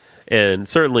 and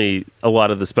certainly a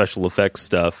lot of the special effects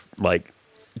stuff, like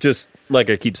just like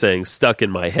I keep saying, stuck in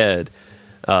my head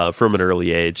from an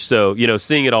early age. So,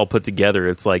 seeing it all put together,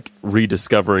 it's like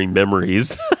rediscovering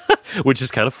memories, which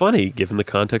is kind of funny given the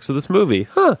context of this movie.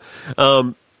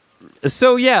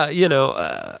 So yeah,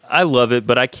 I love it,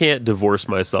 but I can't divorce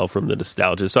myself from the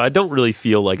nostalgia. So I don't really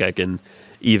feel like I can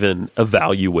even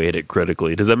evaluate it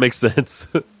critically. Does that make sense?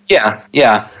 Yeah.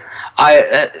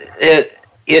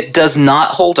 It does not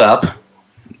hold up.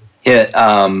 It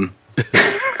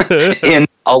in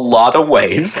a lot of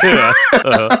ways. Yeah.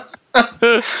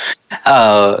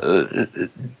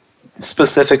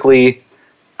 Specifically,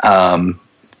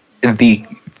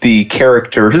 the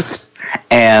characters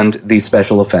and the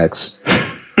special effects.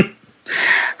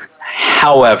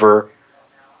 However,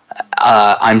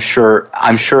 I'm sure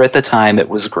at the time it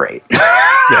was great.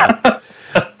 Yeah.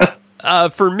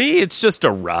 For me, it's just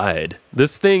a ride.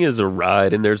 This thing is a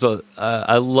ride, and there's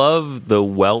I love the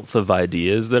wealth of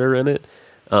ideas that are in it.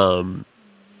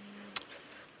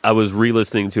 I was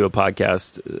re-listening to a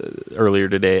podcast earlier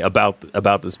today about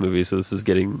this movie, so this is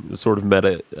getting sort of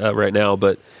meta right now.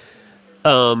 But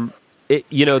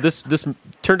this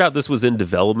turned out this was in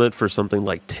development for something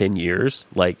like 10 years.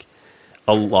 Like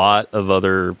a lot of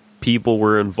other people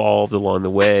were involved along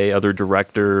the way, other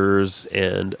directors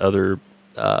and other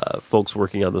folks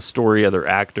working on the story, other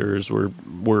actors were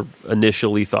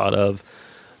initially thought of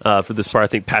for this part. I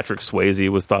think Patrick Swayze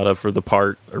was thought of for the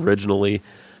part originally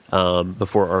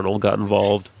before Arnold got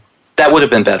involved. That would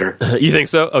have been better. You think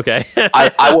so? Okay.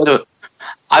 I would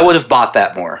have bought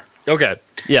that more. Okay.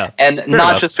 Yeah. And fair not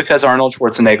enough. just because Arnold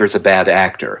Schwarzenegger is a bad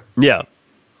actor. Yeah.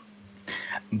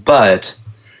 But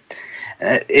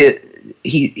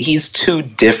he's too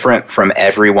different from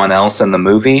everyone else in the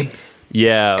movie.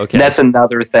 Yeah, okay. That's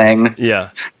another thing.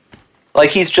 Yeah. Like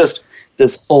he's just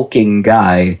this hulking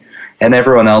guy and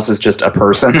everyone else is just a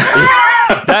person.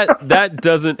 That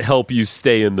doesn't help you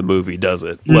stay in the movie, does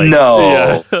it? Like,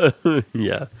 no.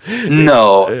 Yeah.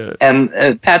 No. Yeah.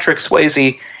 And Patrick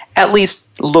Swayze at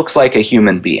least looks like a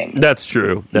human being. That's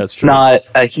true. Not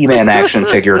a He-Man action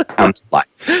figure come to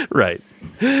life. Right.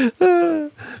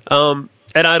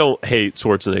 And I don't hate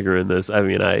Schwarzenegger in this. I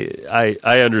mean, I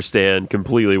understand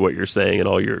completely what you're saying and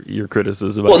all your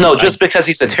criticism. Well, no, just because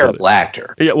he's a terrible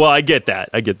actor. Yeah, well, I get that.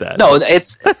 No,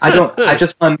 I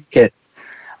just want to make it.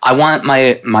 I want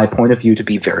my point of view to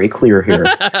be very clear here.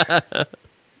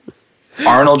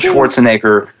 Arnold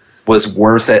Schwarzenegger was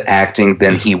worse at acting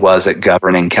than he was at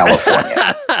governing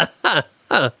California.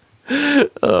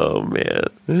 Oh man.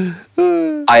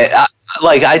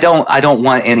 I don't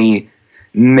want any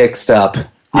mixed up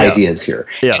ideas here.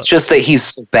 Yeah. It's just that he's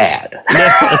so bad.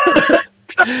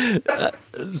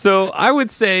 So I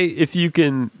would say if you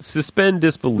can suspend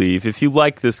disbelief, if you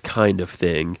like this kind of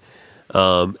thing,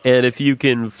 and if you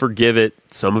can forgive it,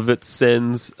 some of its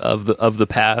sins of the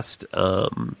past,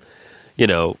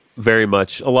 very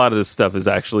much a lot of this stuff is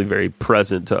actually very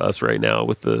present to us right now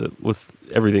with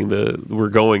everything that we're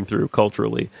going through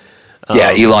culturally.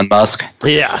 Yeah, Elon Musk.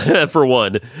 Yeah, for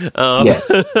one. Yeah.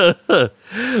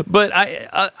 But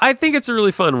I think it's a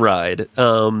really fun ride.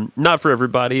 Not for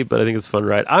everybody, but I think it's a fun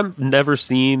ride. I've never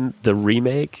seen the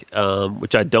remake,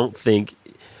 which I don't think.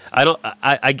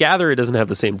 I gather it doesn't have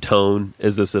the same tone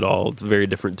as this at all. It's a very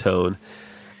different tone,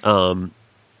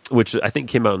 which I think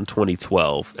came out in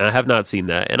 2012. And I have not seen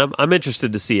that, and I'm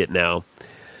interested to see it now.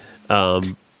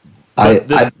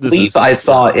 I believe I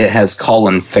saw it has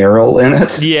Colin Farrell in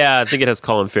it. Yeah, I think it has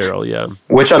Colin Farrell. Yeah,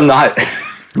 which I'm not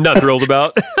thrilled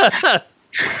about.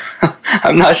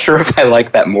 I'm not sure if I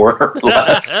like that more or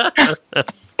less.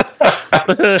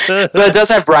 But it does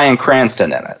have Bryan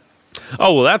Cranston in it.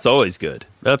 Oh, well, that's always good.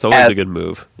 That's always a good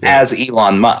move. Yeah. As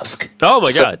Elon Musk. Oh,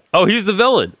 my God. Oh, he's the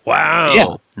villain. Wow.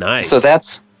 Yeah. Nice. So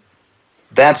that's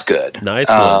good. Nice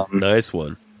one. Nice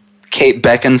one. Kate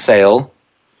Beckinsale.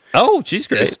 Oh, she's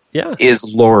great.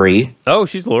 Is Laurie. Oh,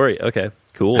 she's Laurie. Okay,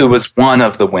 cool. Who was one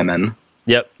of the women.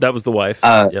 Yep, that was the wife.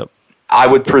 Yep. I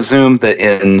would presume that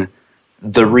in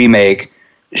the remake,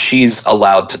 she's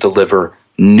allowed to deliver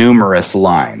numerous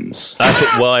lines.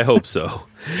 I hope so.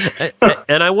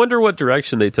 And I wonder what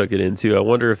direction they took it into. I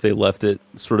wonder if they left it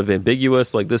sort of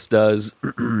ambiguous like this does.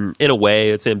 In a way,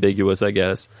 it's ambiguous, I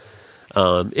guess.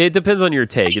 It depends on your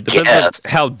take. It depends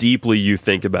on how deeply you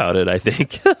think about it, I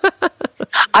think.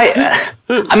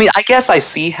 I mean, I guess I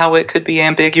see how it could be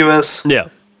ambiguous. Yeah.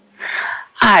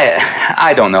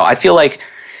 I don't know. I feel like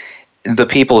the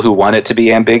people who want it to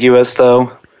be ambiguous,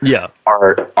 though,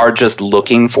 are just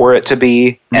looking for it to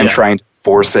be and trying to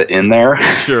force it in there.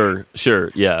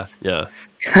 Sure. Yeah.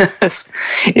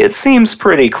 It seems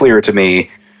pretty clear to me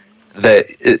that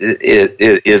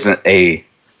it isn't a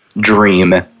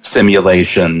dream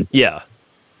simulation. Yeah.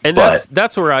 And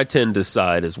that's where I tend to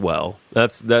side as well.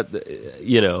 That's my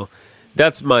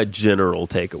general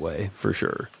takeaway for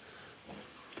sure.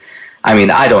 I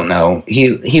mean, I don't know.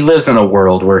 He lives in a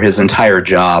world where his entire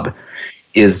job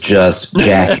is just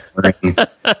jackhammering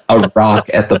a rock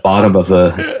at the bottom of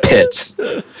a pit.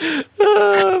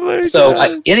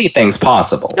 So anything's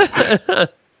possible.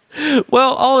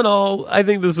 Well, all in all, I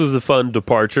think this was a fun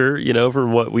departure,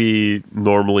 from what we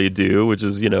normally do, which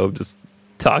is, just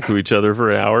talk to each other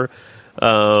for an hour.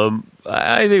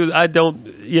 I think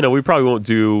we probably won't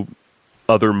do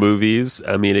other movies.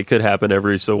 I mean, it could happen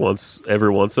every once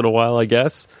in a while, I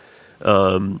guess.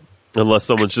 Unless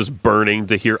someone's just burning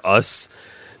to hear us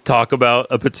talk about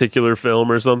a particular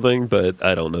film or something, but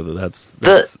I don't know that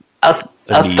that's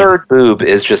a third boob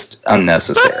is just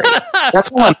unnecessary. That's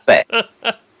what I'm saying.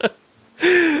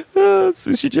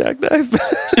 Sushi Jackknife.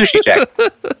 Sushi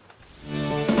Jackknife.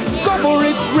 Go for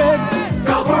it, red.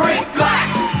 Go for it, black.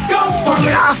 Go for it.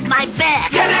 Get off my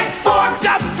back. Connect 4.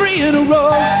 Got 3 in a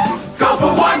row. Go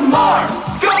for one more.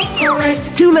 Go for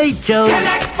it. Too late, Joe.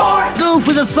 Connect 4. Go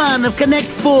for the fun of Connect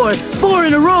 4. 4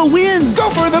 in a row wins. Go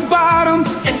for the bottom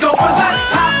and go for the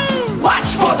top. Watch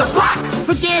for the block.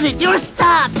 Forget it. You're